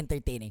things naman na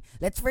entertaining.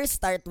 Let's first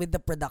start with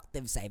the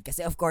productive side.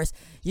 Kasi of course,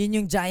 yun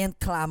yung giant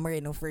clamor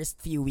in the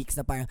first few weeks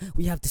na parang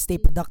we have to stay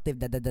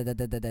productive.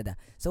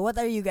 So what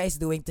are you guys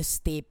doing to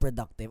stay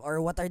productive?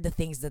 Or what are the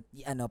things that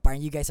parang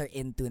you guys are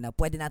into na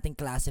pwede nating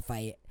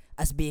classify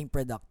as being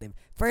productive?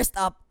 First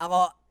up,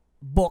 ako,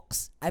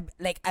 books.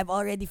 I've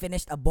already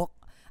finished a book.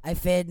 I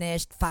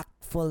finished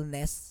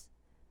Factfulness.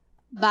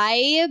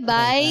 Bye.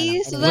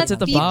 Okay, So what's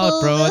that What's it about,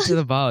 people- bro? What's it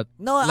about?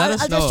 No, Let I'll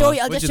us just know. show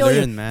you. I'll What'd just you show you.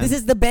 learn, man? This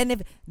is the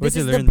benefit. This What'd is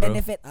you the learn, bro?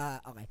 benefit.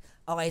 Okay.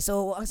 Okay,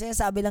 so ang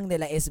sinasabi lang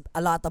nila is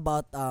a lot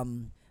about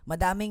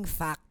madaming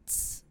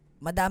facts.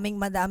 Madaming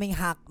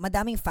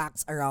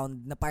facts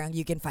around na parang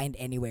you can find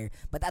anywhere.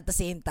 But at the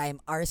same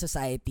time, our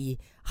society,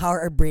 how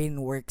our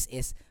brain works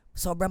is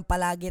sobrang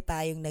palagi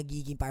tayong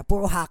nagiging parang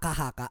puro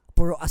haka-haka,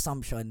 puro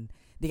assumption.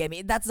 Di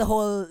kami, that's the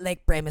whole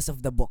premise of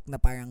the book na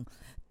parang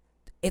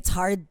it's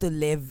hard to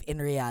live in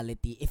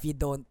reality if you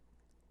don't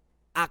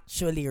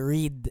actually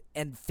read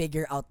and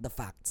figure out the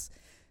facts.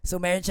 So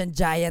meron siyang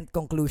giant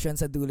conclusion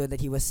sa dulo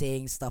that he was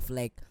saying stuff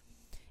like,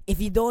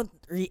 if you don't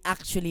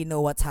actually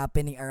know what's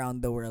happening around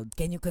the world,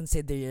 can you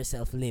consider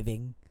yourself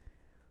living?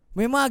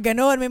 May mga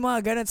ganon.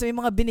 So may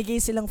mga binigay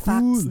silang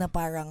facts na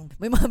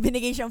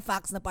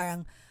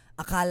parang,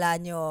 akala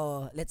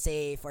nyo, let's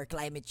say for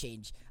climate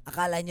change,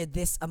 akala nyo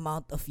this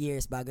amount of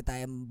years bago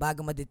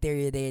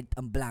ma-deteriorate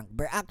ang blank.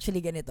 But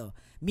actually ganito,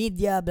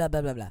 media, blah,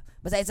 blah, blah, blah.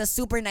 Basta it's a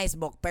super nice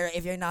book, pero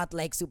if you're not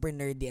super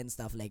nerdy and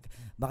stuff,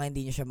 baka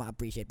hindi nyo siya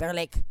ma-appreciate. Pero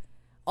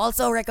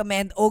also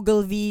recommend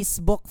Ogilvy's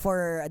book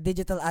for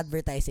digital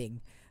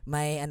advertising.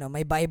 My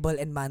Bible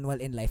and Manual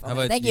in Life. How Okay,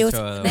 about thank you, you.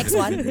 Cho? Next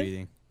What have you one. been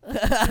reading?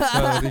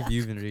 What have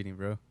you been reading,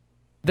 bro?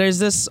 There's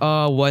this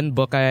one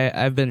book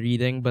I've been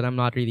reading, but I'm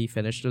not really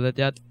finished with it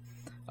yet.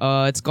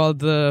 It's called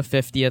The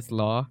 50th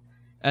Law,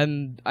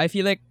 and I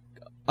feel like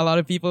a lot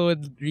of people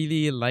would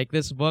really like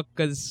this book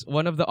because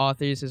one of the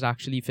authors is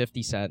actually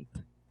 50 Cent,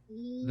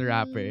 the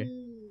rapper.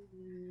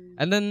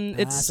 And then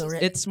it's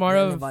more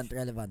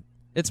relevant.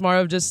 It's more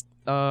of just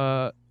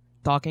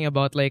talking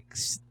about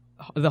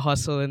the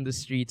hustle in the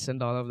streets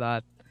and all of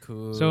that.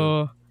 Cool.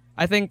 So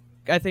I think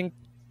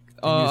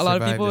a lot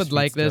of survive people the would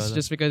like streets, this Jola?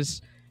 just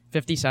because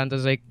 50 Cent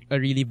is a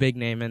really big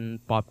name in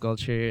pop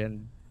culture,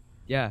 and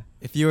Yeah.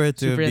 If you were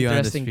to Super be on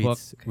the interesting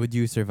streets, book. would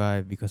you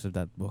survive because of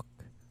that book?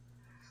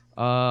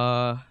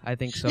 I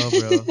think so,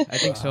 bro. I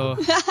think so.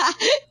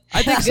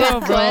 I think so,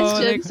 Good bro.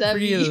 question, Like, for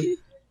real. Sevi.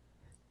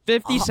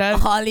 50 Cent.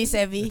 Holly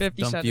Sevi.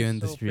 50 Dump Cent you is in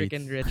the so streets.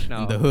 freaking rich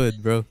now. In the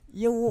hood, bro.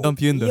 You,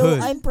 Dump you in the hood.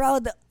 I'm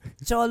proud.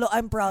 Cholo,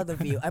 I'm proud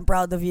of you. I'm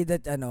proud of you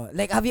that,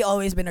 like, have you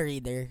always been a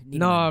reader? Di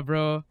No, naman.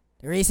 bro.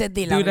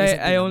 Recently lang. Dude,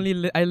 recently I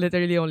lang. I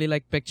literally only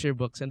like picture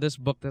books, and this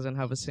book doesn't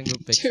have a single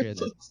picture in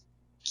it.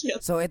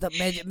 So, ito,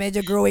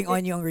 medyo growing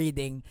on yung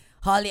reading.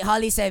 Holly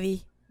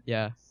Sevi.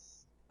 Yeah.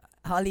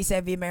 Holly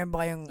Sevi, meron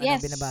ba kayong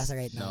Yes. binabasa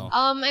right now?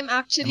 No. I'm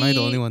actually. Am I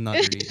the only one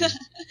not reading? Damn.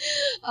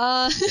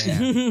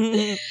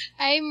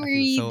 I'm I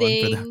feel so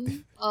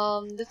reading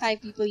The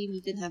Five People You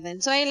Meet in Heaven.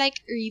 So I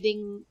like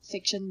reading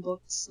fiction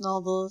books,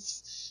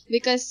 novels,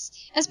 because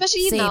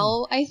especially Same.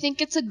 now, I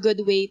think it's a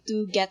good way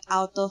to get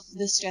out of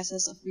the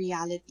stresses of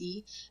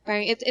reality.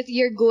 Parang if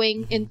you're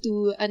going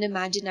into an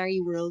imaginary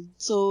world,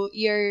 so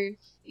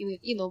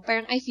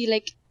parang I feel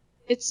like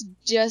it's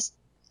just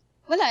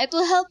it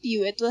will help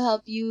you. It will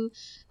help you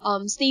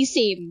stay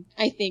sane,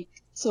 I think.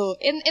 So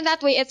in that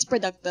way, it's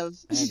productive.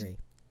 I agree.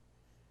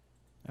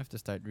 I have to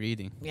start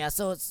reading. Yeah,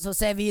 so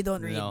Sevi, you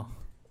don't read. No.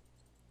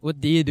 What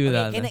do you do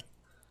Okay, then?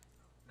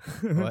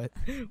 What?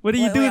 What do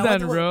you Wait, do wait,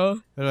 then, what- bro?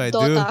 What do I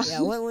Dota.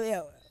 do?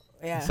 Yeah,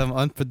 yeah. Some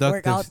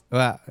unproductive. Workout.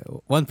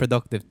 Well, one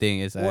productive thing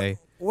is I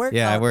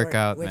work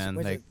out, man.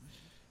 Like,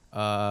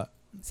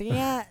 Sige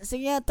nga,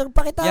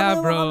 pakita Yeah,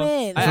 mo bro.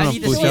 kami. I Some need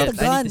to push see it. ups.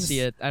 I need to see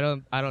it. I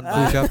don't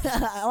Push-ups.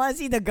 I want to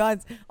see the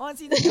guns.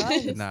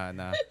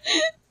 nah.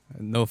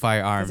 No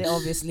firearms.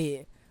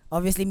 Kasi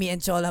obviously me and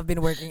Chol have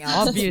been working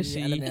out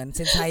Obviously.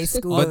 since high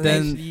school. But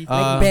then,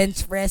 like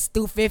bench press,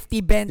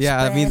 250 bench yeah,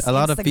 press. I mean, a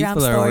lot of Instagram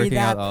people are story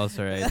working that. out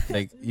also, right?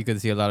 Like, you can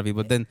see a lot of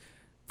people. Then,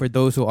 for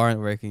those who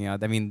aren't working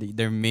out, I mean,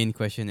 their main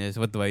question is,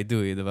 what do I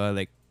do? Diba?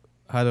 Like,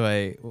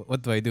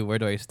 what do I do? Where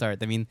do I start?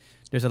 I mean,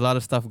 there's a lot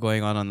of stuff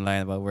going on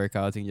online about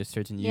workouts and just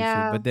searching YouTube.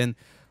 Yeah. But then,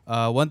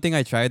 one thing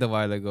I tried a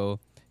while ago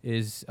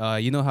is,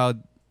 you know how,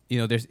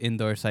 there's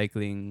indoor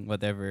cycling,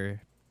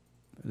 whatever.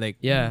 Like,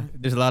 Yeah.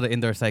 there's a lot of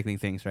indoor cycling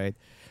things, right?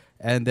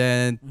 And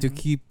then to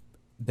keep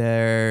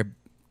their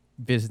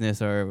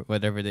business or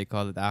whatever they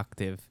call it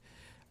active,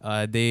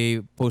 they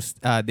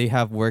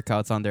have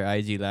workouts on their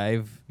IG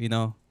live,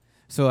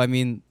 So I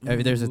mean,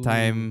 there's a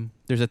time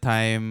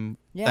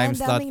Yeah, time ang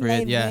slot daming for it.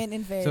 live, Yeah. man,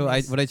 in So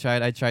I fairness.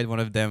 tried one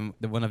of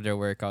their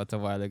workouts a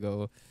while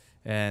ago,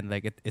 and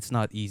like it's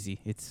not easy.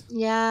 It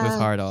was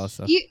hard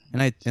also. You-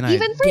 And I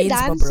Even for Gains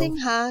pa, bro. dancing,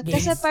 ha?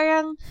 Kasi Gains.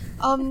 parang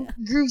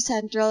Groove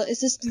Central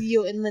is a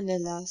studio in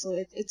Manila, so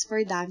it's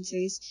for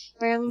dancers.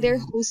 Parang they're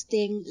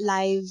hosting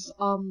live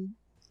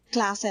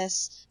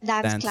classes,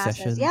 dance classes.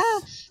 sessions. Yeah.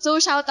 So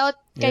shout out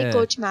kay Yeah.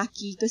 Coach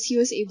Maki because he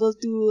was able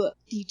to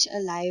teach a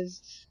live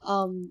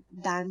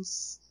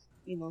dance,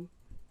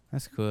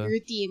 That's cool.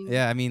 routine.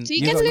 Yeah, I mean, So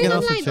you can you learn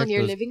also online check on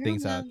your those living room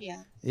things out.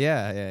 lang.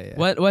 Yeah. Yeah.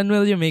 When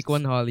will you make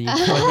one, Holly? When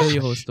will you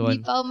host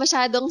Hindi one? pa ako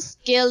masyadong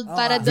skilled Oo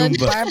para nga. doon.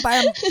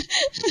 Parang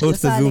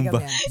Host a Sasali Zumba.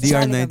 kami, sasali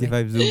kami.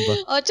 DR95 Zumba.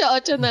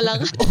 8-8 na lang.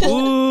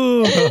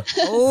 Ooh!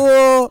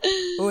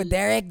 Oh,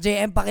 Derek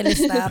JM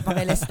pakilista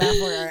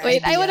for our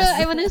Wait, I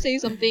ideas. wanna say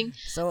something.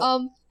 So,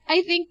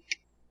 I think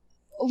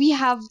we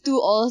have to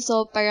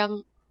also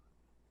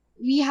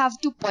we have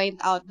to point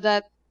out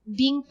that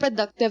being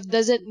productive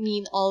doesn't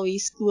mean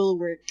always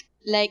schoolwork.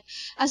 Like,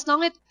 as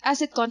long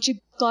as it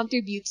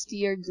contributes to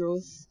your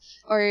growth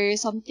or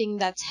something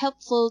that's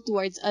helpful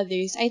towards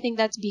others, I think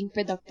that's being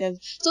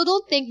productive. So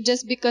don't think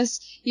just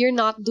because you're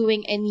not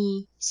doing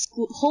any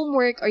school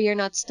homework or you're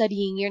not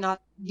studying, you're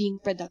not being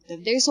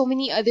productive. There's so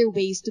many other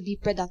ways to be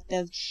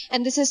productive.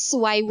 And this is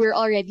why we're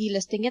already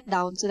listing it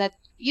down so that,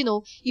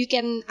 you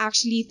can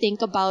actually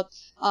think about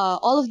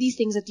all of these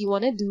things that you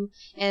want to do.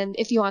 And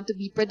if you want to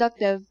be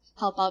productive,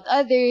 help out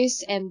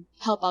others and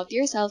help out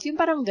yourself. Yung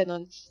parang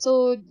ganon.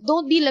 So,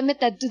 don't be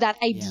limited to that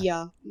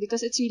idea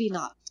because it's really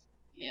not.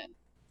 Yeah.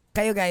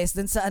 kayo guys,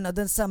 dun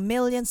sa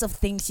millions of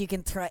things you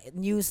can try,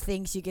 news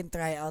things you can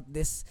try out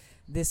this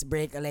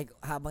break, like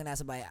habang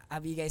nasa bahay,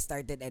 have you guys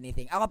started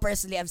anything? Ako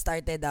personally, I've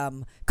started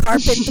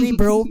carpentry,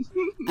 bro.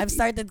 I've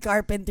started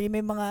carpentry.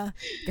 May mga,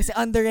 kasi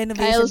under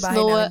renovation Kyle's bahay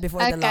namin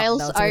before the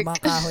Kyle's lockdown. So, may arc. mga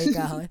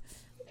kahoy-kahoy.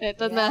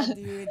 Ito Yeah, na.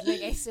 dude.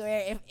 Like, I swear,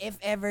 if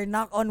ever,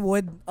 knock on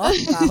wood. Oh,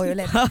 kahoy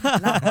ulit.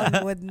 Knock on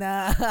wood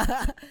na.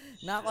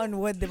 Knock on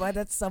wood, di ba?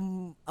 That's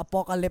some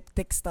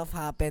apocalyptic stuff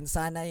happen.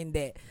 Sana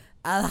hindi.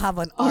 I'll have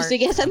an Oh, arc.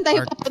 sige, saan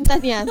tayo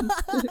papunta niyan?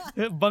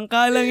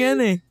 Bangka lang yan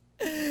eh.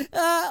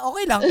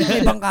 Okay lang.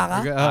 May bangka ka?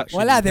 Actually,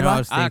 Wala, di ba? I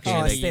was thinking,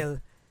 Oh, like,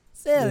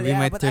 still, we yeah.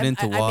 might But turn I'm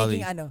into I'm Wall-E.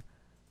 thinking,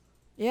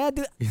 yeah,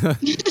 dude.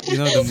 you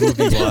know the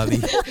movie Wall-E.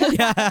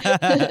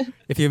 Yeah.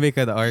 If you make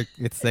an arc,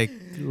 it's like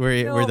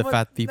we're the but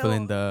fat people no.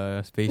 in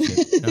the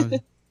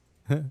spaceship.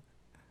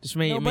 Just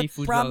may No, but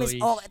food promise,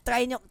 always.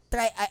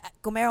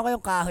 kung meron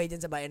kayong kahoy dyan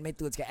sa bayan, may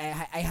tools kayo,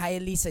 I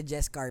highly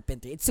suggest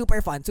carpentry. It's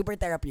super fun, super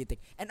therapeutic.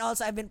 And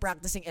also, I've been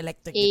practicing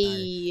electric guitar.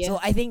 Ay. So,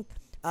 I think,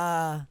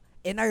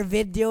 in our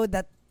video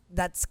that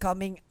that's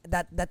coming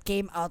that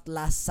came out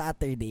last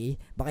Saturday.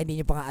 Baka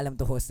hindi niyo pa nga alam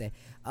to host eh.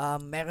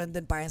 Meron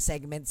dun parang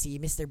segment si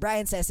Mr.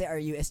 Brian Sese,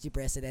 our USG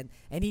president,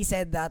 and he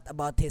said that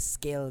about his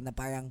skill na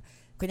parang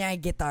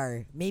kunyari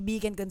guitar. Maybe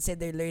you can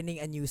consider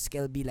learning a new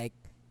skill, be like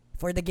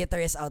for the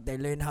guitarists out there,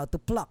 learn how to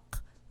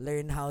pluck,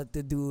 learn how to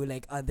do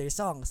like other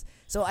songs.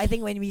 So I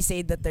think when we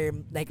say the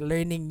term like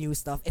learning new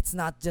stuff, it's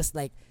not just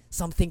like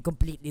something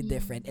completely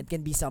different. It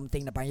can be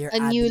something na parang you're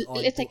adding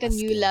on it's to like a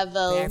new skill.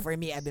 level. Kaya for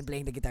me, I've been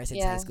playing the guitar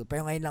since high school.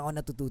 Pero ngayon lang ako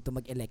natututo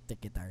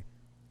mag-electric guitar.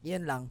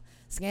 Yun lang.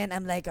 So ngayon,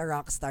 I'm like a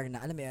rock star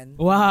na. Alam mo yun?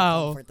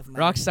 Wow.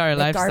 Rockstar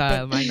like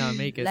lifestyle might not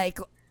make it. Like,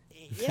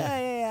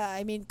 yeah.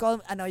 I mean,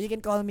 you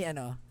can call me,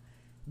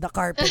 the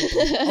carpenter.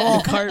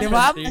 Oh, Carpenter.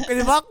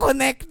 Diba?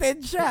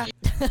 Connected siya.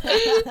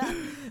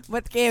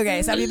 But kayo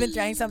guys, have you been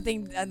trying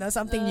something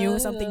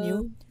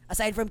new?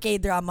 Aside from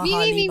K-drama,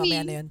 Holly,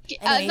 mamaya na yun.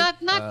 Anyway,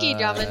 not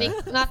K-drama,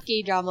 not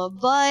K-drama,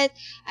 but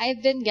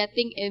I've been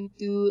getting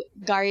into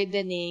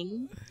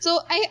gardening. So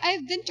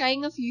I've been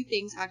trying a few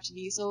things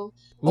actually. So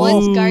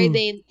one's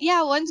gardening,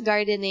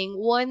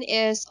 one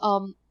is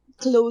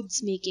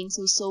clothes making,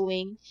 so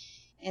sewing,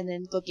 and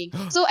then cooking.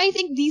 So I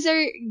think these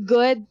are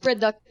good,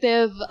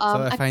 productive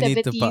so if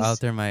activities. I need to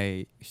alter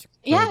my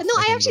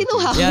I actually know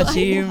how. Yeah,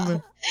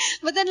 team.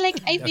 But then,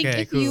 like, I think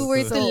Okay, if you cool,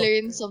 were cool. to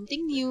learn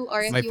something new,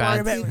 or if My you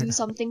want to pants. do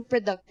something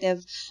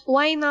productive,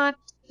 why not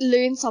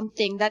learn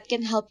something that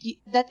can help you,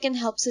 that can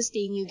help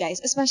sustain you guys,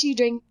 especially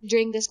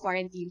during this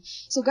quarantine.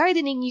 So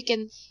gardening, you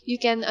can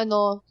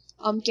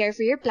care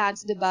for your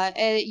plants, diba?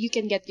 You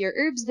can get your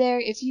herbs there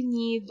if you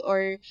need,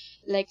 or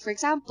like for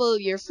example,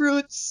 your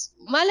fruits.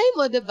 Malay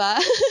mo, diba?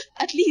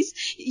 At least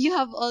you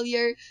have all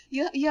your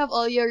you have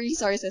all your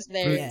resources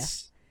there.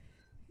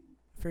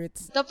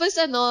 fruits. Tapos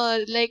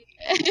like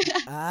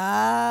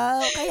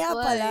Kaya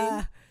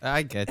pala.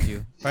 I get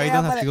you. But I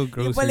don't have to go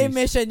groceries. Yung pala yung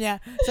mission niya.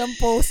 Some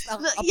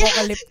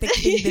post-apocalyptic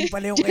thing din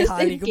pala yung kay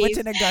Holly. Kung ba't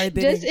siya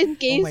nag-gardening? Just in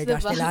case, oh my gosh,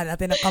 diba? kailangan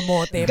natin ng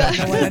kamote. Pag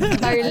nawalan ng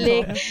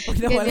Garlic. Pag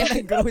nawalan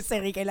ng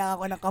grocery, kailangan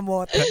ko ng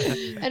kamote.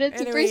 And it's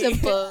super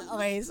simple.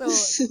 Okay, so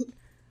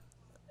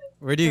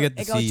Where do you get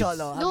the ikaw, seeds?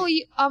 Cholo. No,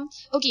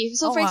 okay,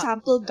 so for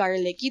example,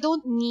 garlic, you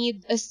don't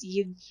need a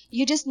seed.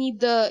 You just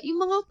need yung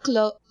mga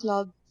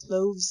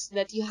cloves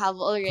that you have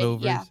already.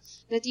 Clovers. Yeah,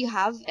 that you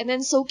have. And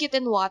then soak it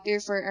in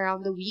water for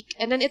around a week.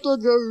 And then it will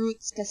grow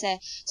roots kasi.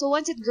 So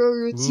once it grows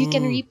roots, you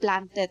can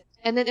replant it.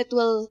 And then it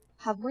will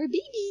have more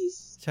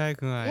babies. Try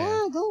ko nga yan.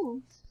 Yeah, go.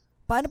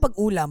 Paano pag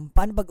ulam?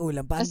 Paano pag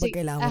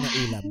kailangan mo ng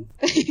ulam?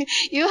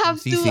 You have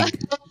to... Sisig.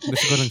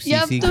 Gusto ko ng You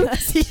have sisig. to...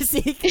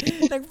 Sisig.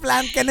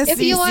 Nag-plant ka na If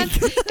sisig. you want...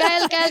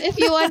 Kyle, if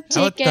you want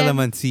How about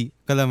chicken...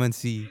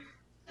 calamansi?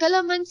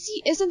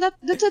 Calamansi,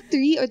 that's a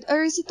tree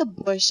or is it a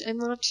bush? I'm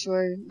not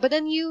sure. But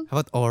then How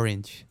about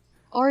orange?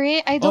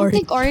 Orange? I don't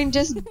think orange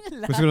is...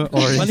 Gusto ko ng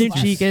orange. Ano yung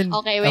chicken?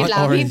 Okay, wait How lang.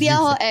 about Hindi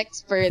orange ako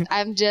expert.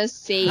 I'm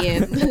just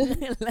saying.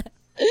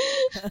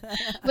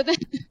 But then,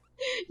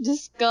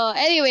 just go.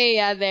 Anyway,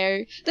 yeah,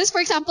 there. Tapos, for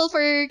example,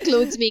 for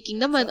clothes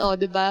making naman,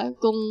 diba?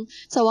 Kung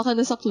sawa ka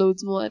na sa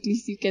clothes mo, at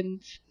least you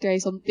can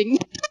try something.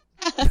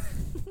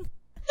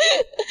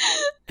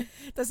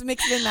 Tapos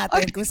mix din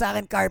natin. Kung sa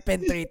akin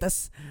carpentry,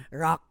 tapos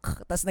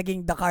rock, tapos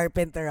naging the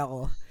carpenter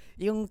ako.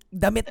 Yung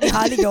damit ni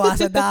Holly gawa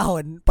sa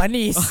dahon,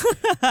 panis.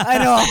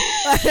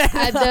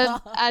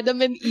 Adam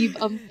and Eve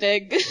ang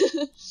peg.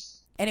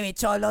 Anyway,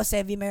 Cholo,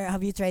 Sevimer,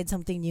 have you tried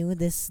something new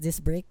this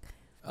break?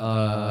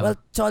 Well,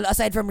 Cholo,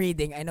 aside from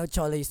reading, I know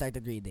Cholo, you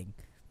started reading.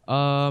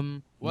 Well,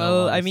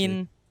 No, I honestly.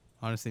 mean,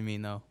 honestly, me,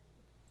 no.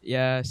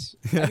 yes.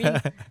 I mean,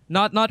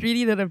 not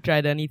really that I've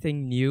tried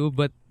anything new,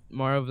 but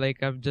more of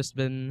like I've just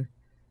been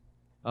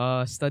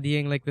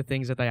studying like the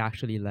things that I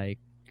actually like.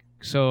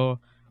 So,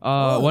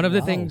 one of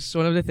the things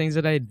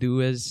that I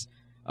do is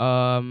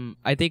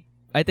I take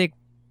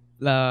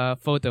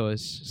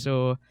photos.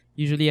 So,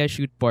 usually I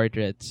shoot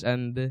portraits,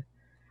 and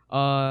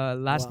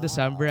last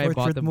December I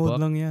bought a book.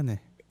 lang yan eh.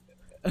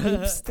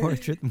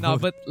 Portrait mode. No,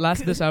 but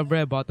last December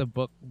I bought a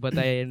book, but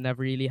I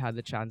never really had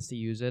the chance to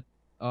use it.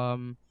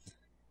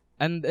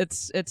 And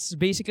it's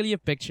basically a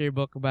picture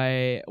book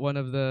by one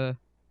of the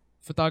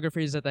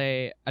photographers that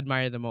I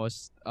admire the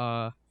most.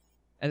 And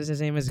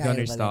his name is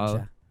Gunnar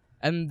Stahl.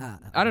 And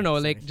I don't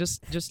know, like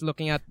just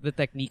looking at the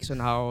techniques on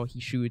how he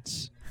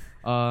shoots.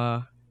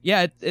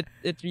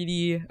 It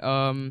really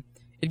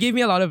it gave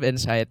me a lot of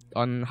insight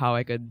on how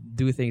I could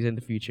do things in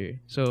the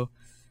future. So,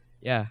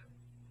 yeah.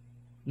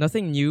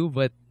 Nothing new,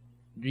 but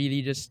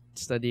really just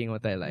studying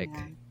what I like.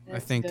 I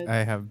think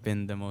I have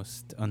been the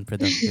most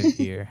unproductive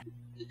here.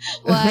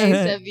 Why,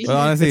 Sebi? Well,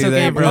 honestly, It's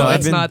okay, like, bro. no,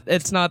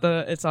 It's not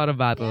a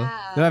battle.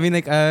 Yeah. No, I mean,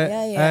 like,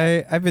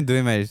 I've been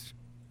doing my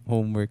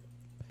homework,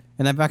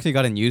 and I've actually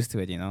gotten used to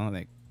it. You know,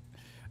 like,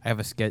 I have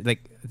a schedule.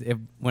 Like,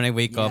 when I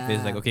wake up,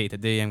 it's like, okay,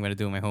 today I'm gonna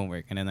do my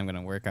homework, and then I'm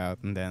gonna work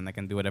out, and then I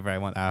can do whatever I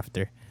want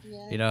after.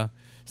 Yeah. You know,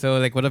 so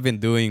like, what I've been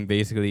doing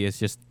basically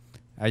is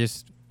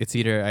it's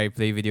either I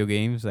play video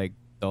games like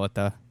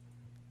Dota,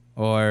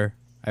 or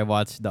I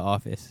watch The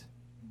Office.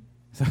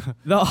 So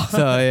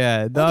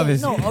yeah, The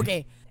Office. No,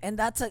 okay. And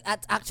that's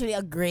actually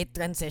a great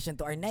transition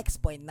to our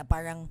next point na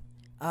parang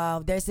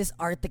there's this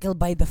article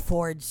by The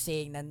Forge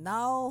saying na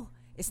now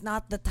is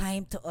not the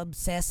time to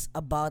obsess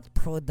about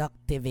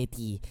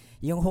productivity.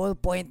 Yung whole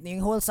point, yung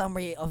whole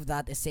summary of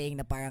that is saying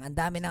na parang ang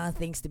dami na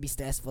things to be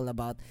stressful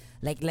about.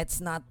 Like, let's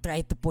not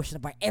try to push na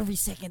parang every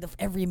second of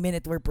every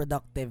minute we're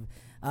productive.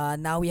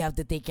 Now we have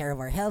to take care of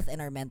our health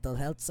and our mental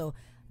health. So,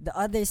 the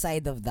other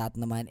side of that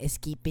naman is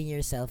keeping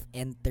yourself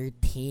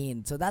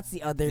entertained. So that's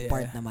the other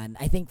part naman.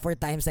 I think for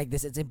times like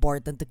this, it's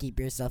important to keep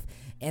yourself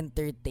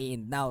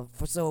entertained. Now,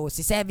 so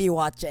si Sevi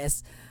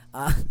watches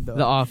The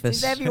Office.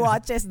 Si Sevi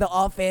watches The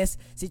Office.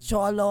 Si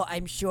Cholo,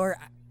 I'm sure,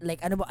 like,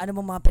 ano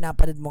mo mga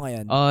pinapanood mo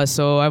ngayon?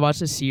 So I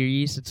watched a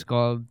series. It's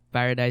called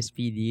Paradise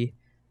PD.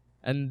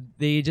 And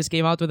they just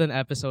came out with an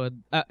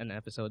episode,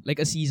 like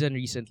a season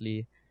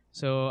recently.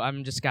 So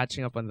I'm just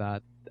catching up on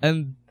that.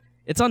 And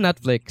it's on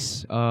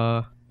Netflix.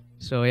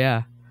 So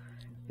yeah,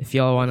 if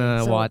y'all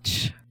wanna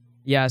watch,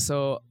 yeah.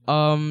 So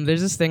there's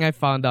this thing I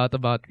found out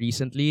about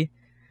recently,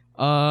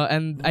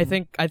 and I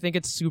think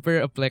it's super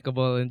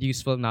applicable and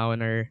useful now in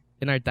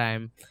our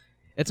time.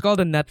 It's called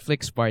a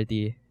Netflix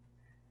party.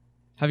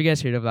 Have you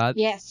guys heard of that?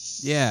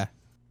 Yes. Yeah.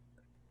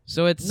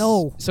 So it's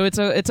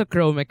a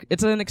Chrome.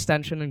 It's an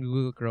extension in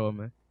Google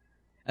Chrome,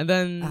 and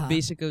then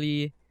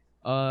basically,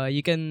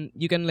 you can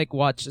like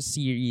watch a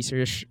series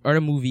or a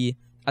movie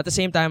at the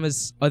same time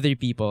as other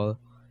people.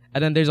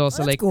 And then there's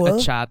also like cool.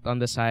 a chat on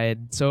the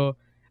side. So,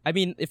 I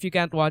mean, if you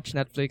can't watch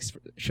Netflix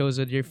shows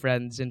with your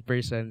friends in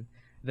person,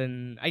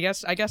 then I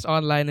guess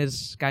online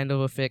is kind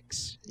of a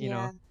fix, you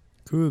know.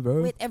 Cool,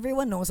 bro. Wait,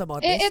 everyone knows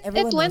about this? It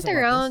Everyone went knows about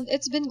around. this?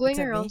 It's been going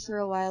Except around me? for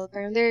a while.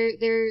 Parang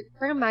they're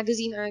parang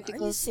magazine Are you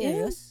articles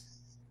serious?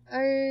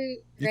 are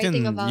You writing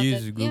can about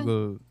use it.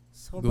 Google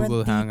Sobrang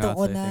Google tito Hangouts,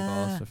 ko I think, na.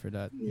 also for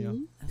that. You know.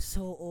 I'm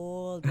so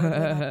old. Why do I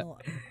not know?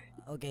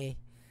 Okay.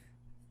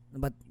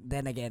 But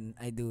then again,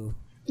 I do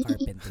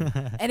carpentry.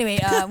 Anyway,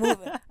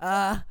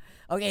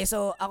 okay,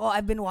 so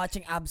I've been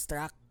watching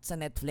Abstract sa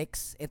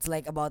Netflix. It's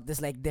like about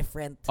this like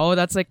different Oh,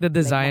 that's like the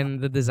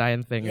design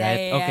thing,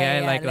 right? Okay,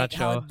 I like that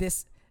how show.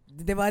 this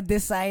diba,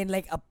 design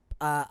like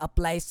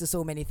applies to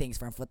so many things,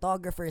 from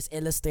photographers,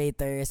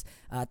 illustrators,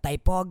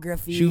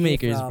 typography,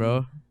 Shoemakers, from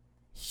bro.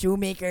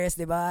 Shoemakers,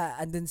 diba?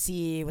 Andun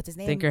si what's his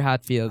name? Tinker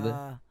Hatfield.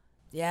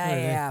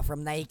 Yeah,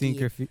 from Nike.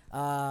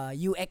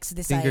 UX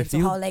design. So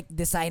Tinkerfield? how like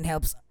design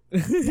helps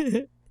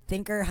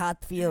Tinker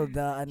Hatfield.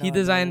 He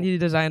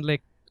designed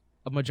like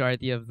a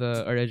majority of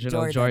the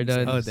original Jordans.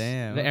 Jordans. Oh,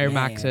 damn. The Air Yeah,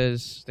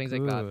 Maxes, things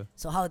like that.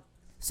 Cool.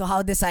 So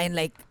how design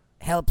like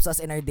helps us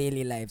in our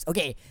daily lives.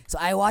 Okay, so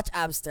I watch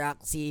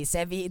Abstract. Si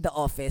Sevi The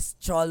Office.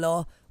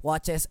 Cholo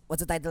watches,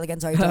 what's the title again?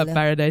 Sorry, Cholo.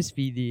 Paradise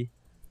PD.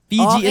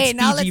 PG, Okay, it's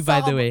now PG let's by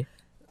talk the way.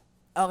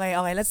 Okay,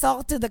 let's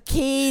talk to the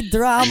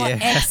K-drama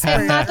expert.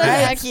 I'm not an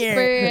right expert.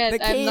 here.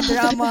 The I'm not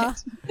K-drama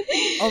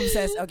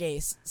obsessed. Okay,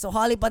 so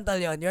Holly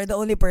Pantaleon, you're the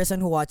only person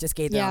who watches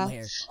K-drama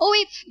here. Oh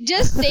wait,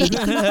 just saying.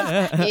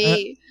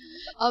 Hey,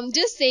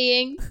 just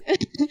saying.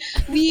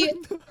 We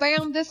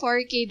parang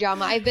before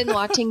K-drama, I've been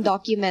watching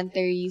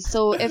documentaries.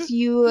 So if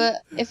you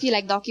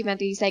like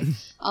documentaries like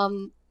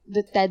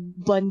the Ted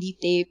Bundy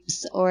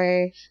tapes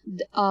or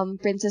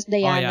Princess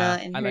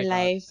Diana and I her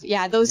like that.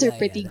 life, those are Yeah,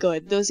 pretty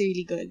good. Those are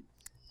really good.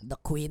 The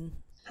Queen.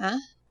 Huh?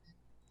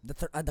 The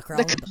Crown. The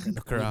Crown.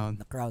 The Crown.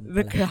 The Crown.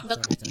 The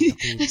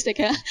Queen.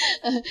 Teka.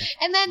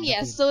 And then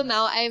yes, so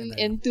now I'm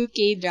into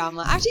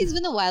K-drama. Actually, it's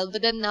been a while,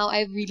 but then now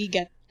I'm really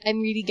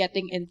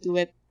getting into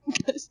it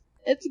because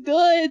it's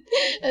good.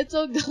 It's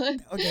so good.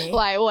 Okay.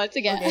 Why? Once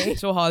again. Okay.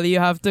 So Holly, you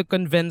have to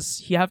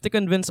convince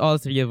all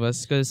three of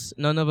us because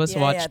none of us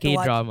Yeah, watch yeah, to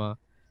watch- K-drama.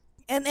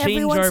 And Change our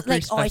everyone's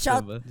like, okay,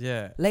 shout, perspective.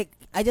 Yeah. like,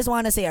 I just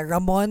want to say,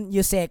 Ramon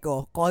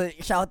Yuseco,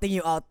 shouting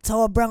you out,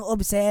 sobrang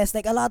obsessed.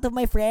 Like, a lot of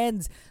my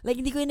friends, like,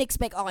 hindi ko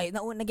in-expect, okay,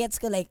 na-gets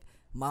ko, like,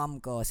 mom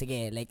ko,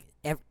 sige, like,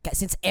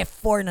 since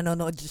F4,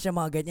 nanonood siya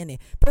mga ganyan eh.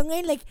 Pero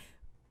ngayon, like,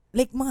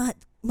 mga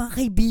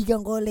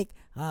kaibigan ko, like,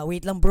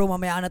 wait lang bro,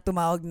 mamaya na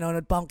tumawag,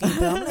 nanonood pa akong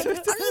K-drama. Like,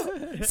 ano?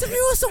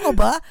 Seryoso ka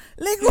ba?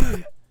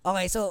 Like,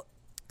 okay, so,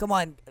 come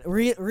on,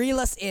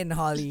 reel us in,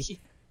 Holly.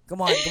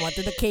 Come on,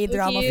 to the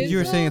K-drama. Okay,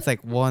 You were saying it's like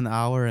 1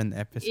 hour an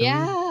episode.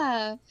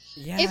 Yeah.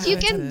 Yeah, If you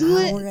it's can an do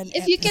hour it, and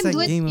if you It's can like do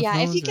it, Game of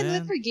if you Thrones, can do it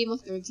man. for Game of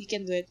Thrones, you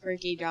can do it for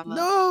K-drama.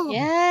 No.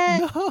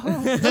 Yeah. No.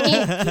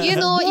 Okay, you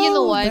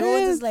know what?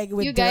 Thrones is like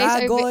with You guys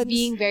are dragons.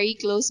 being very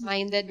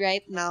close-minded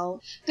right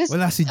now.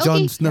 Wala si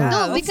Jon Snow.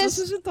 No, Yeah, because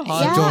This isn't the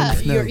yeah, Jon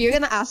Snow. you're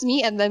gonna ask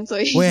me and then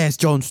so Where's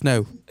Jon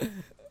Snow?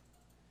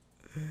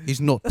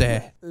 He's not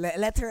there.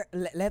 Let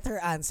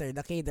her answer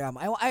the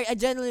K-drama. I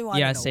genuinely want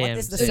Yeah, to know same, what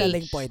is the same.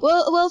 selling point.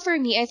 Well, for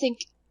me, I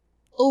think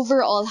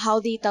overall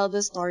how they tell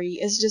the story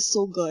is just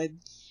so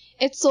good.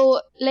 It's so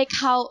like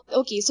how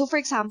so for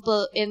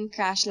example in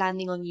Crash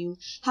Landing on You,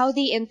 how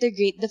they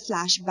integrate the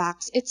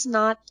flashbacks. It's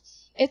not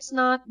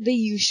the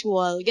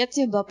usual. Gets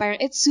you ba?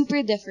 Parang it's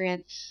super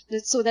different.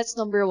 That's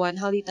number one,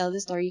 how they tell the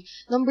story.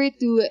 Number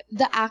two,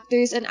 the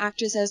actors and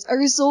actresses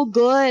are so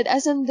good.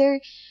 As in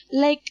they're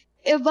like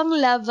ibang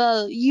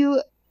level.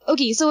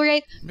 So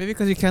right Maybe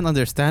because you can't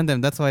understand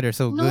them. That's why they're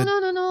so no,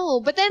 good. no.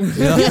 but then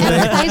you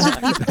empathize with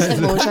people's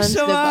emotions,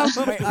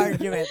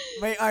 diba?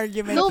 May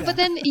argument. No, siya. but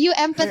then you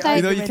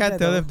empathize. You can't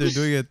tell if they're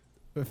doing it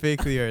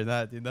fakely or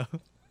not,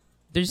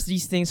 There's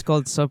these things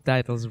called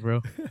subtitles,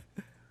 bro.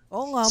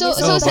 Oo nga. So,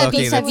 No, but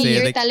okay, let's Sabi, say,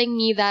 you're like- telling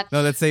me that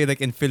No, let's say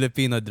like in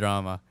Filipino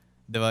drama.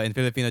 Diba? In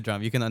Filipino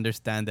drama, you can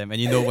understand them and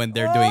you know when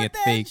they're doing it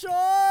fake.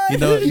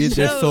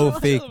 They're so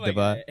fake, Oh my diba?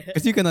 God.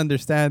 Because you can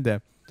understand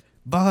them.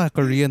 Baka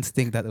Koreans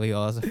think that way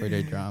also for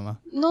their drama.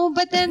 no,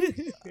 but then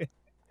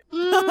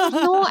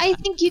no, I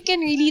think you can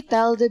really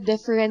tell the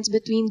difference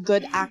between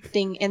good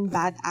acting and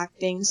bad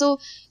acting. So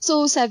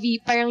Savi,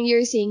 parang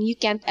you're saying you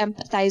can't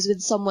empathize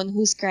with someone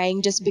who's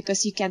crying just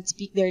because you can't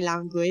speak their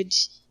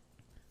language.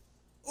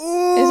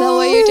 Is that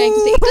what you're trying to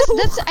say?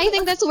 I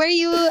think that's where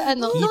you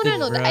no.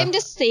 Bruh. I'm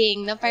just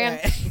saying na parang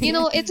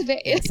it's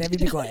very Sabi,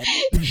 be quiet.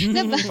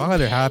 Diba? Baka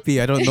they're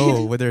happy. I don't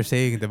know what they're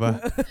saying, diba?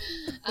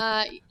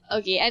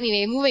 Okay,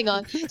 anyway, moving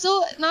on.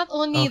 So, not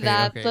only Okay,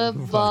 that, okay,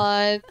 move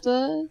but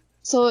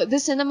so the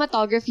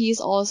cinematography is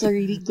also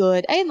really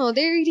good. I know,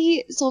 there are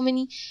really so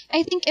many.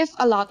 I think if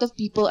a lot of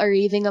people are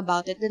raving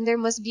about it, then there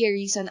must be a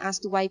reason as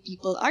to why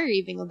people are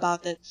raving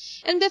about it.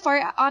 And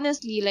before,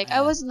 honestly, like,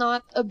 I was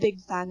not a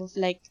big fan of,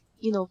 like,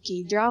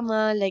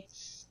 K-drama, like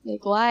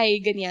why,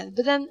 ganyan.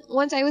 But then,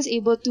 once I was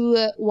able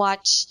to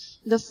watch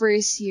the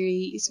first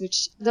series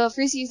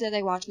that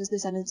I watched was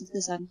Descendants of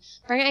the Sun,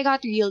 parang I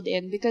got reeled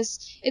in because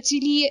it's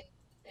really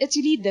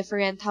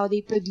different how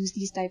they produce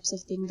these types of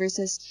things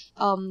versus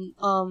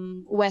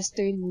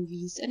Western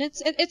movies. And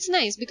it's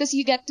nice because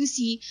you get to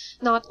see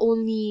not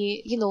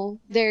only,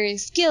 their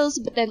skills,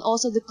 but then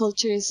also the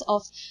cultures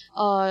of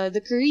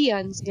the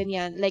Koreans,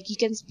 ganyan. Like, you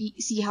can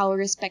see how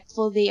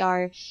respectful they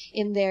are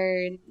in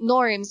their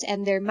norms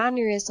and their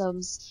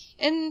mannerisms.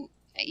 And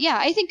yeah,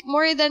 I think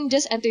more than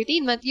just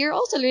entertainment, you're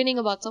also learning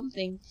about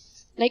something.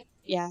 Like,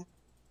 yeah.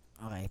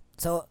 Okay.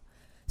 So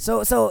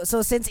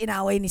since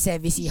inaway ni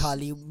Sevi si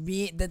Holly,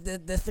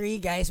 the three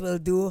guys will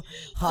do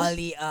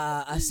Holly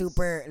a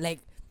super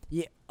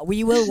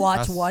we will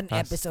watch one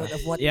episode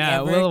of whatever.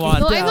 Yeah, we'll watch.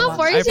 No, I'm not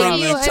forcing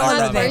you. promise. I'm not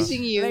All of it.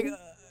 forcing you. Like,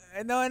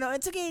 no,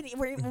 it's okay.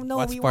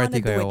 Watch We party want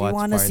to do kayo, it. We watch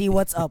want to see party.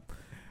 what's up.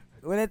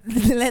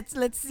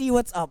 Let's see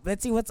what's up.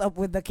 Let's see what's up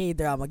with the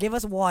K-drama. Give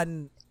us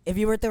one. If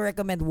you were to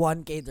recommend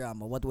one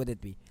K-drama, what would it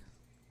be?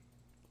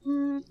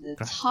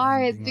 It's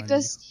hard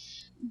because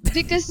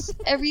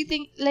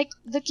everything, like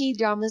the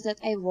K-dramas that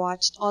I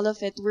watched, all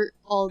of it were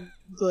all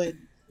good.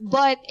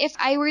 But if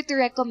I were to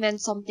recommend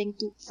something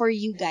for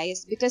you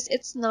guys, because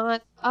it's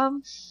not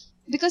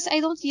because I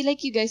don't feel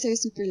like you guys are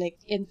super like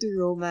into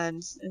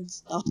romance and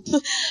stuff.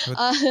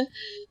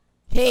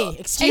 Hey,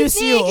 excuse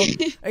you.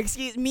 think-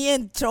 Excuse me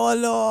and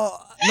Cholo.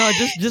 No,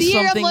 just See,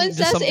 something, Ramon just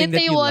says something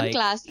that you Itaewon like.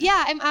 class.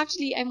 Yeah,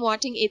 I'm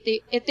watching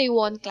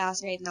Itaewon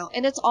class right now,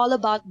 and it's all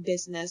about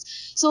business.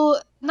 So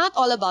not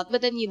all about,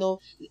 but then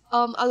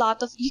a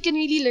lot of, you can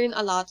really learn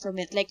a lot from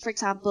it. Like, for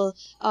example,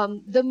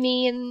 the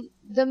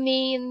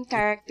main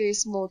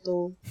character's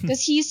motto,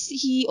 because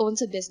he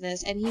owns a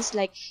business, and he's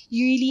like,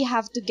 you really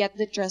have to get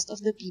the trust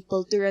of the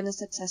people to run a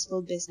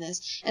successful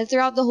business. And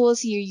throughout the whole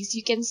series,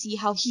 you can see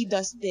how he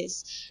does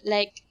this.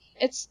 Like,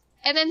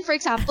 and then, for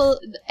example,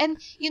 and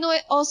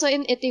also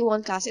in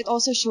Itaewon class, it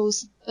also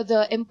shows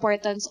the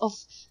importance of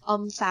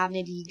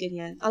family,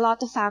 ganyan. A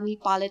lot of family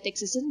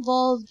politics is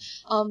involved.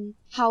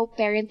 How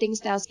parenting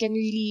styles can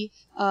really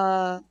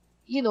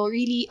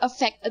really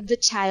affect the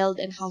child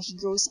and how he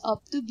grows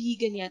up to be,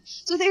 ganyan.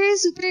 So there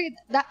is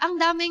ang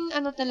daming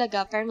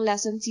talaga, parang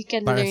lessons you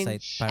can learn.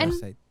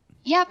 Parasite.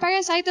 Yeah,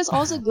 Parasite is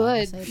also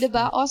good. Parasite.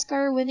 Diba?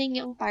 Oscar winning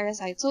yung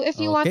Parasite. So if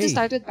you want to Okay.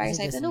 start with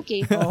Parasite, then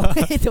okay.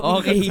 Okay.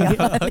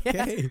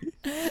 Okay.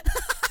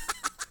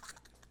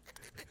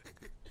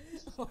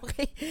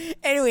 Okay.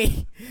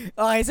 Anyway.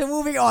 Okay, so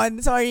moving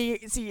on. Sorry,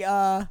 see,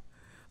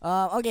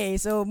 okay,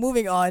 so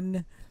moving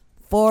on.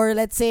 For,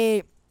 let's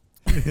say,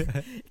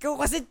 ikaw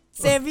kasi,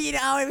 Sevi,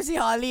 inaaway mo si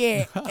Holly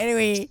eh.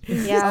 Anyway.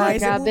 Yeah, okay,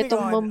 so grabe moving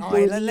tong on.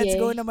 mambuli Okay, let's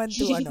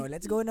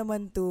go eh.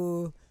 naman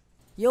to,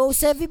 yo,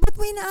 Sevi, ba't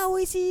mo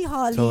inaaway si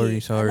Holly?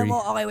 Sorry. Alam mo,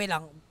 okay, wait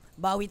lang.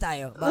 Bawi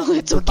tayo.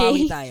 It's okay.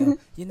 Bawi tayo.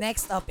 Yung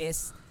next up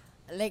is,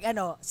 like,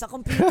 sa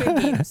computer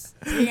games.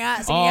 Sige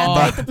nga, Oh.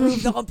 try to prove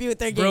the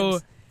computer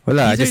games. Bro,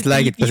 Wala, I these just are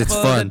like three it because it's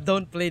people fun. that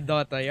don't play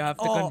Dota. You have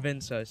to Oh.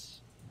 convince us.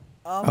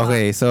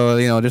 Okay, so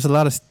there's a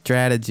lot of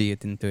strategy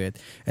into it,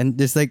 and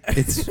there's like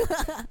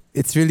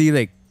it's really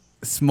like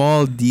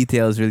small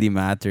details really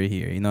matter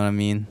here. You know what I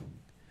mean?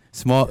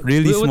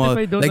 Really What small, if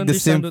I don't like the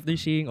understand what they're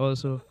saying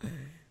also?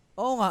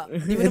 Oo nga.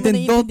 Di mo And naman then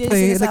don't naiintindihan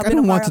play. yung Like sinasabi I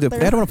don't ng want to. I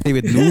character. don't want to play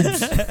with noobs.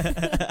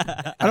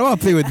 I don't want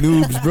to play with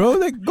noobs, bro.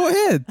 Like go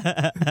ahead.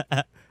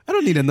 I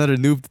don't need another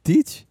noob to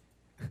teach.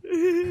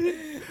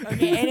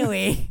 Okay,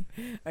 anyway.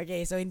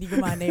 Okay, so hindi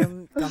gumana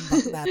yung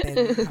comeback natin.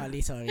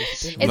 Holly, sorry.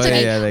 It's But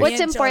okay. yeah, like- What's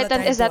Me and Cholo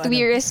important tried is that to,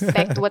 we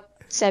respect what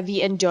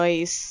Sevi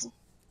enjoys.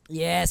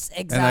 Yes, And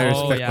I exactly.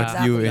 respect yeah. what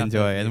you Exactly.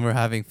 enjoy, and we're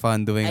having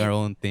fun doing I- our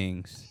own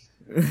things.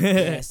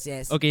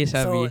 Yes. Okay,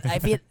 So, Sabi. I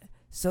feel,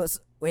 so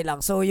wait lang.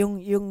 So,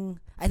 yung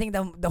I think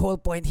the whole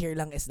point here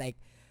lang is like,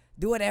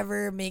 do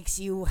whatever makes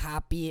you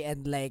happy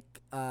and like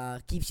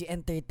keeps you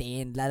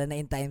entertained, lalo na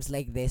in times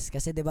like this.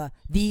 Kasi 'di ba,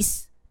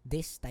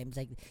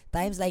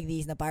 times like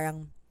these na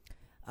parang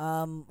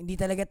hindi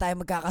talaga tayo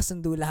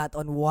magkakasundo lahat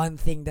on one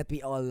thing that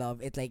we all love.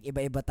 It's like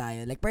iba-iba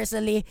tayo. Like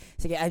personally,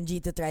 sige, I'm G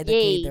to try the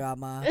Yay.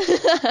 K-drama.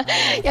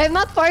 I'm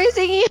not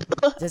forcing you.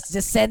 Just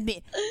send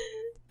me.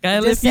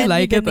 Kyle, Just if you send me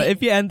like the it, name. if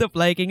you end up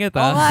liking it,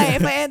 Okay,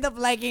 if I end up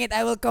liking it,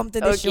 I will come to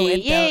the show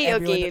and tell Yay,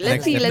 everyone. okay. that I Let's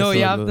like see, it. let's no,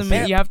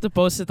 see. you have to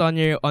post it on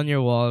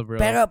your wall, bro.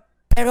 Pero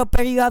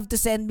you have to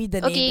send me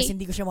the name Okay. kasi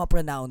hindi ko siya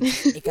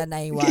ma-pronounce.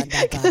 Ikanaiwan.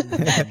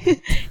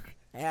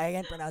 I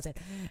can't pronounce it.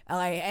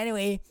 Okay,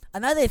 anyway,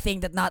 another thing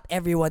that not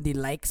everybody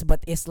likes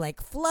but is like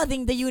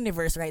flooding the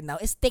universe right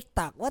now is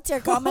TikTok. What's your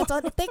comments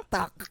on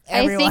TikTok,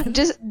 I everyone? think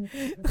just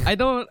I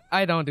don't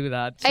do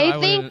that, so I I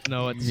wouldn't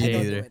know what to Me say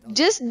neither. either.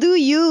 just do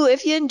you.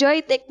 If you enjoy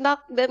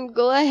TikTok, then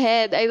go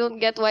ahead. I don't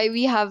get why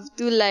we have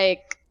to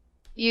like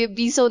you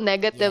be so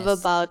negative Yes.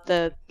 about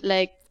it.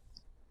 Like,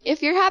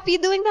 if you're happy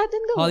doing that,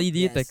 then go. Holly, do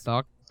you Yes.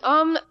 TikTok?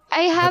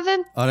 I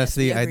haven't.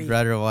 Honestly, Yes, we I'd agree.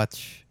 rather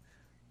watch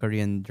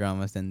Korean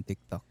dramas than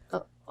TikTok.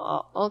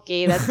 Oh,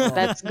 okay,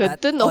 that's good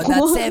to know. Oh,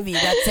 that's heavy.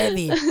 That's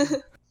heavy.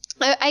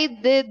 I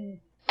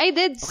did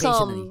Occasionally.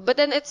 some, but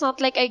then it's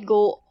not like I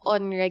go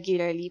on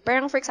regularly.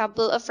 Parang, for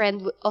example, a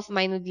friend of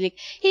mine would be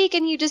like, "Hey,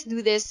 can you just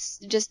do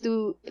this? Just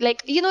do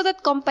like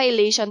that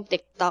compilation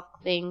TikTok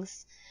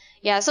things."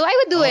 Yeah, so I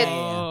would do it.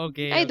 Oh,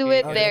 okay. I do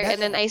okay. it Okay, there, that-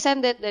 and then I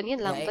send it. Then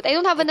yun lang. Yeah, But I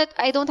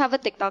don't have a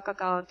TikTok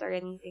account or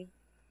anything.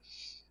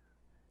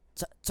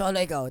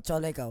 Cholo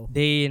ikaw.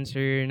 Danes,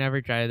 you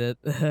never tried it.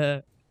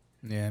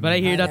 Yeah, But I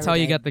hear I that's never how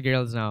you tried. get the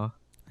girls now.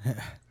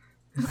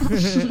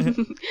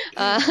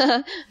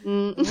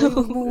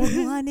 Huwag mo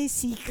nga na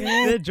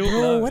secret. Joke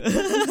Bro, lang. what the...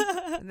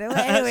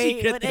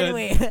 Secret but yun.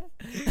 anyway.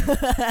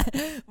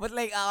 But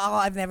like, ako,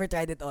 I've never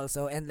tried it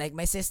also. And like,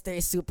 my sister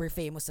is super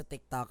famous sa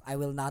TikTok. I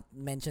will not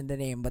mention the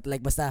name. But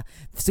like, basta,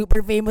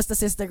 super famous na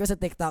sister ko sa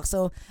TikTok.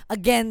 So,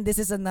 again, this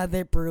is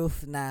another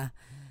proof na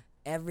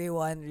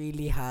everyone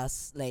really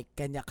has like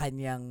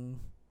kanya-kanyang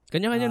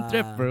Kanya-kanyang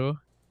trip, bro.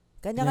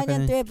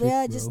 Kanya-kanyang Kanya-kanyang trip, trip,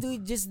 yeah.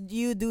 bro. Just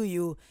you do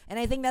you. And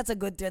I think that's a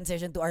good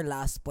transition to our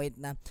last point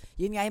na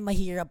yun nga yung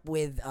mahirap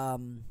with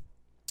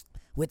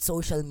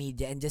social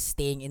media and just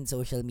staying in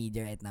social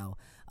media right now.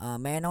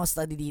 Mayroon akong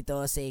study dito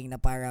saying na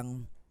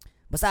parang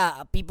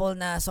basta people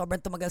na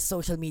sobrang tumagal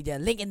sa social media,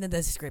 link in the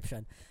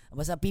description.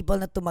 Basta people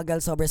na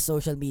tumagal sobrang sa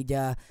social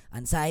media,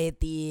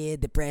 anxiety,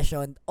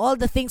 depression, all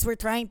the things we're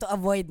trying to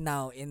avoid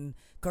now in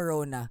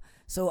Corona.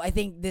 So I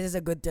think this is a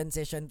good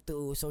transition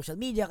to social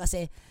media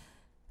kasi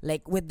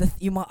like with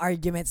yung mga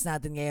arguments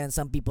natin ngayon,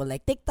 some people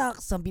like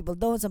TikTok, some people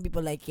don't, some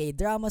people like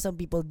K-drama, some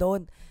people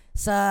don't.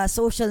 Sa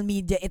social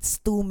media, it's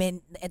too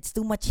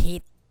much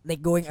hate like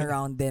going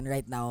around then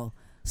right now.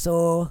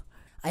 So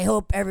I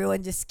hope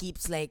everyone just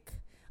keeps like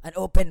an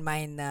open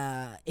mind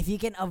na if you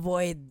can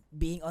avoid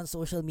being on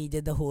social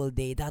media the whole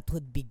day, that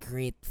would be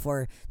great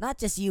for not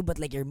just you but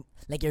like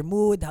your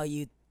mood, how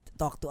you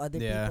talk to other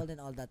Yeah. people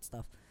and all that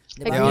stuff.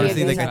 Agree, Yeah,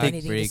 honestly, agree. like I Have take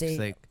anything to breaks,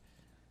 say?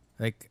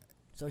 like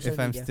Social if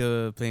I'm media.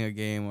 still playing a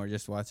game or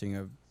just watching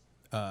a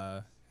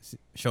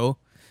show,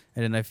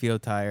 and then I feel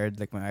tired,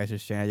 like my eyes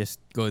are straining, I just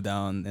go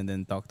down and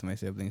then talk to my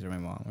siblings or my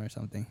mom or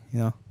something.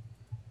 You know?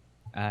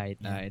 Alright.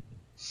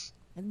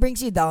 It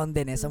brings you down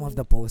din some of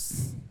the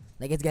posts.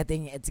 Like it's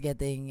getting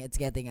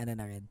ano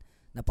na rin.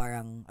 Na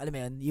parang, alam mo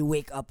yun, you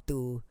wake up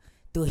to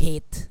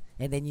hate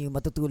and then you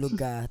matutulog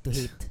ka to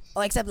hate.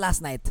 Oh, except last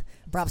night.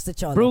 Props to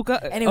Cholo. Bro,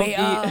 Anyway,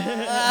 okay.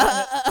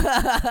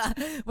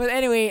 but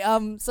anyway,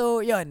 so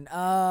yun.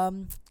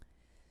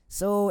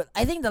 So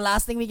I think the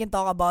last thing we can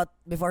talk about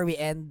before we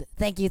end.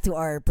 Thank you to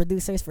our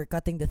producers for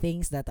cutting the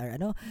things that are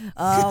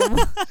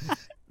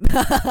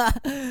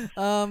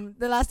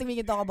the last thing we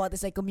can talk about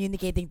is like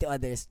communicating to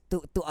others,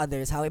 to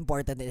others, how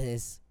important it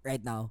is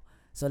right now.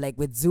 So like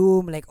with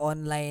Zoom, like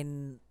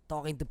online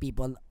talking to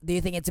people, do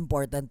you think it's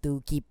important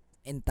to keep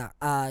in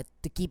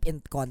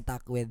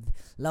contact with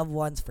loved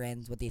ones,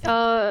 friends? What do you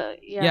think?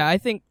 Yeah, I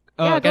think.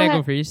 Yeah, go can I go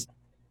ahead. first?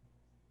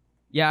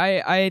 Yeah,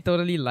 I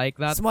totally like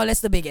that.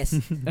 Smallest to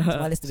biggest.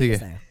 Smallest to Sige.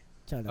 biggest tayo.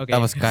 Cholo. Okay.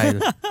 That was Kyle.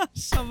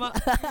 Sama.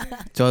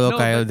 Cholo, No,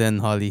 Kyle, but- then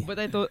Holly. But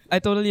I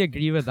totally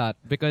agree with that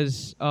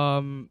because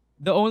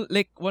the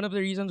only one of the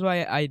reasons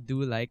why I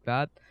do like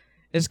that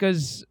is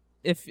because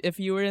if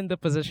you were in the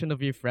position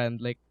of your friend,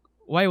 like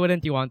why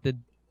wouldn't you want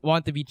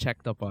to be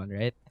checked up on,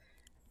 right? I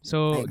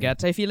So agree.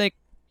 gets, I feel like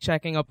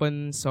checking up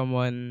on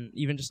someone,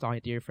 even just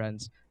talking to your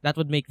friends, that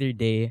would make their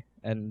day,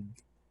 and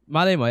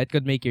malay mo, it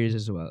could make yours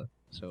as well.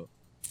 So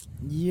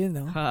You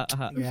know. ha,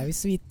 ha. Grabe,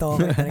 sweet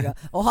talk talaga.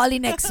 Oh, Holly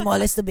next,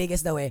 smallest to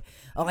biggest daw eh.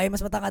 Okay,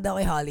 mas matangkad daw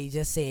kay Holly.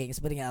 Just saying. Just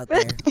putting it out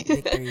there.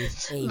 Victory.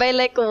 Hey. By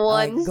like 1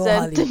 go,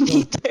 Holly, go.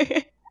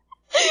 centimeter.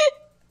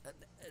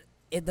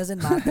 It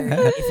doesn't matter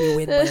if you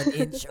win by an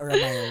inch or a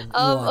mile. You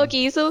won.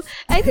 Okay, so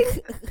I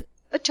think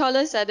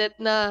Cholo said it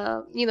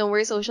na,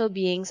 we're social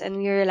beings and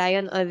we rely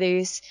on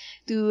others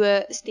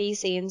to stay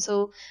sane.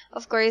 So,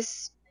 of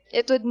course,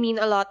 it would mean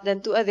a lot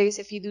then to others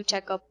if you do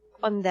check up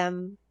on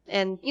them.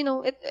 And,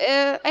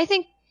 I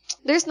think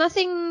there's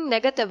nothing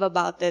negative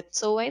about it.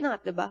 So why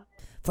not, diba?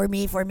 For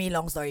me,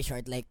 long story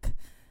short, like,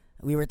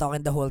 we were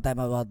talking the whole time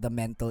about the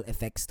mental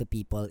effects to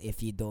people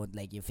if you don't,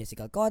 like, your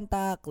physical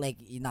contact, like,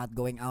 you're not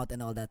going out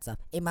and all that stuff.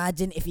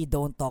 Imagine if you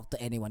don't talk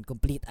to anyone,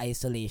 complete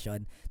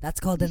isolation. That's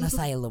called an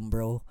asylum,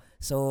 bro.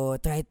 So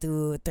try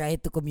to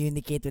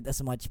communicate with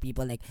as much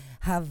people, like,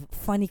 have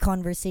funny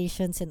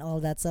conversations and all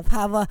that stuff.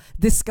 Have a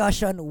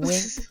discussion,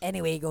 wink.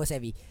 Anyway, go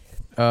Sevi.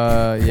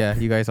 Yeah,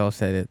 you guys all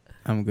said it.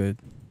 I'm good.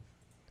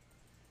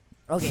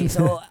 Okay,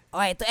 so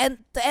alright, to end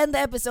the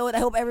episode, I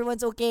hope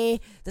everyone's okay.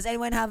 Does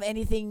anyone have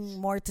anything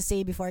more to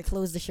say before I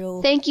close the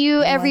show? Thank you,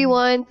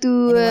 everyone.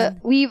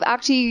 Anyone? We've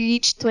actually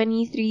reached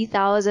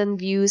 23,000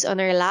 views on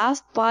our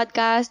last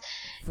podcast.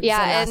 For Yeah,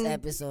 sa last and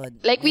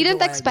episode. like we Medyo didn't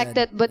wild expect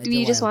yun. it, but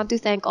we Medyo just wild. want to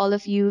thank all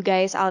of you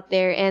guys out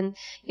there, and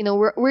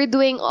we're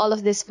doing all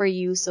of this for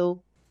you. So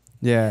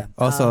Yeah.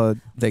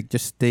 Also, like,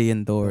 just stay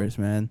indoors,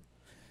 man.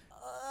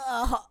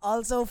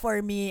 Also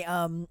for me,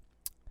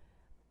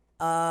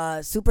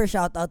 super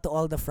shout out to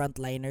all the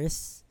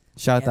frontliners.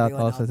 Shout out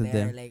Everyone also out to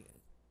there, them. Like,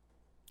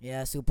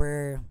 yeah,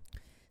 super.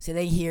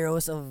 Sila yung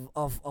heroes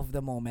of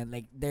the moment.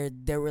 Like,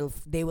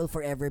 they will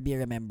forever be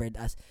remembered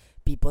as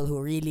people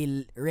who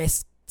really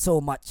risked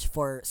so much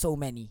for so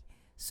many.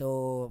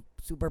 So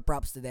super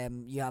props to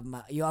them. You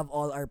have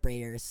all our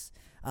prayers.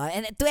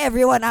 And to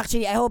everyone,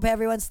 actually, I hope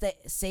everyone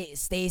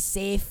stays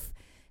safe,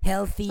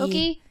 healthy.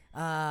 okay,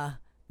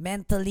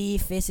 Mentally,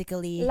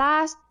 physically.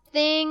 last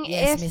thing,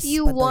 Yes, if Miss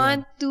you Pantoyan.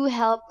 want to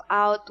help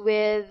out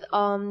with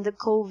the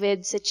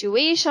COVID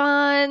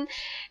situation,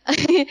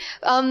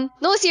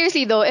 no,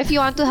 seriously though, if you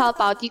want to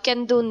help out, you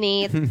can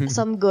donate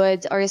some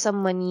goods or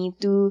some money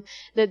to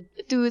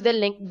the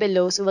link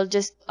below. So we'll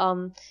just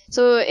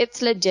so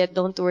it's legit,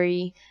 don't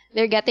worry.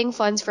 They're getting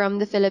funds from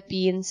the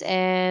Philippines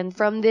and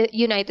from the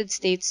United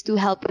States to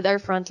help with our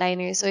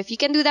frontliners. So if you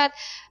can do that,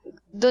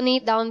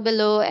 donate down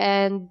below.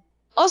 And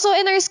also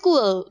in our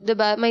school,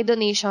 diba, may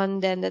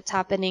donation then that's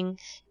happening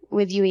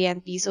with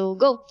UANP. So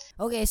go.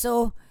 Okay,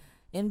 so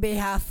in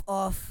behalf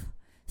of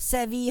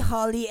Sevi,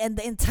 Holly, and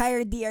the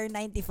entire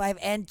DR95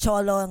 and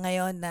Cholo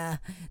ngayon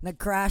na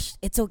nag-crash,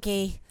 it's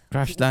okay.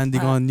 Crash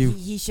landing on you.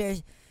 He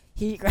shares.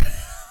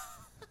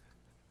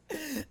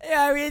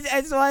 Yeah,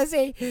 I just want to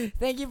say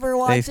thank you for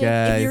watching. Thanks,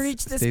 guys. If you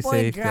reached this Stay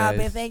point, safe, grabe.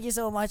 guys. Thank you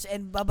so much,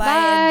 and bye-bye, Bye.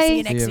 and see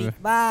you next See ya.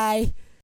 week. Bye.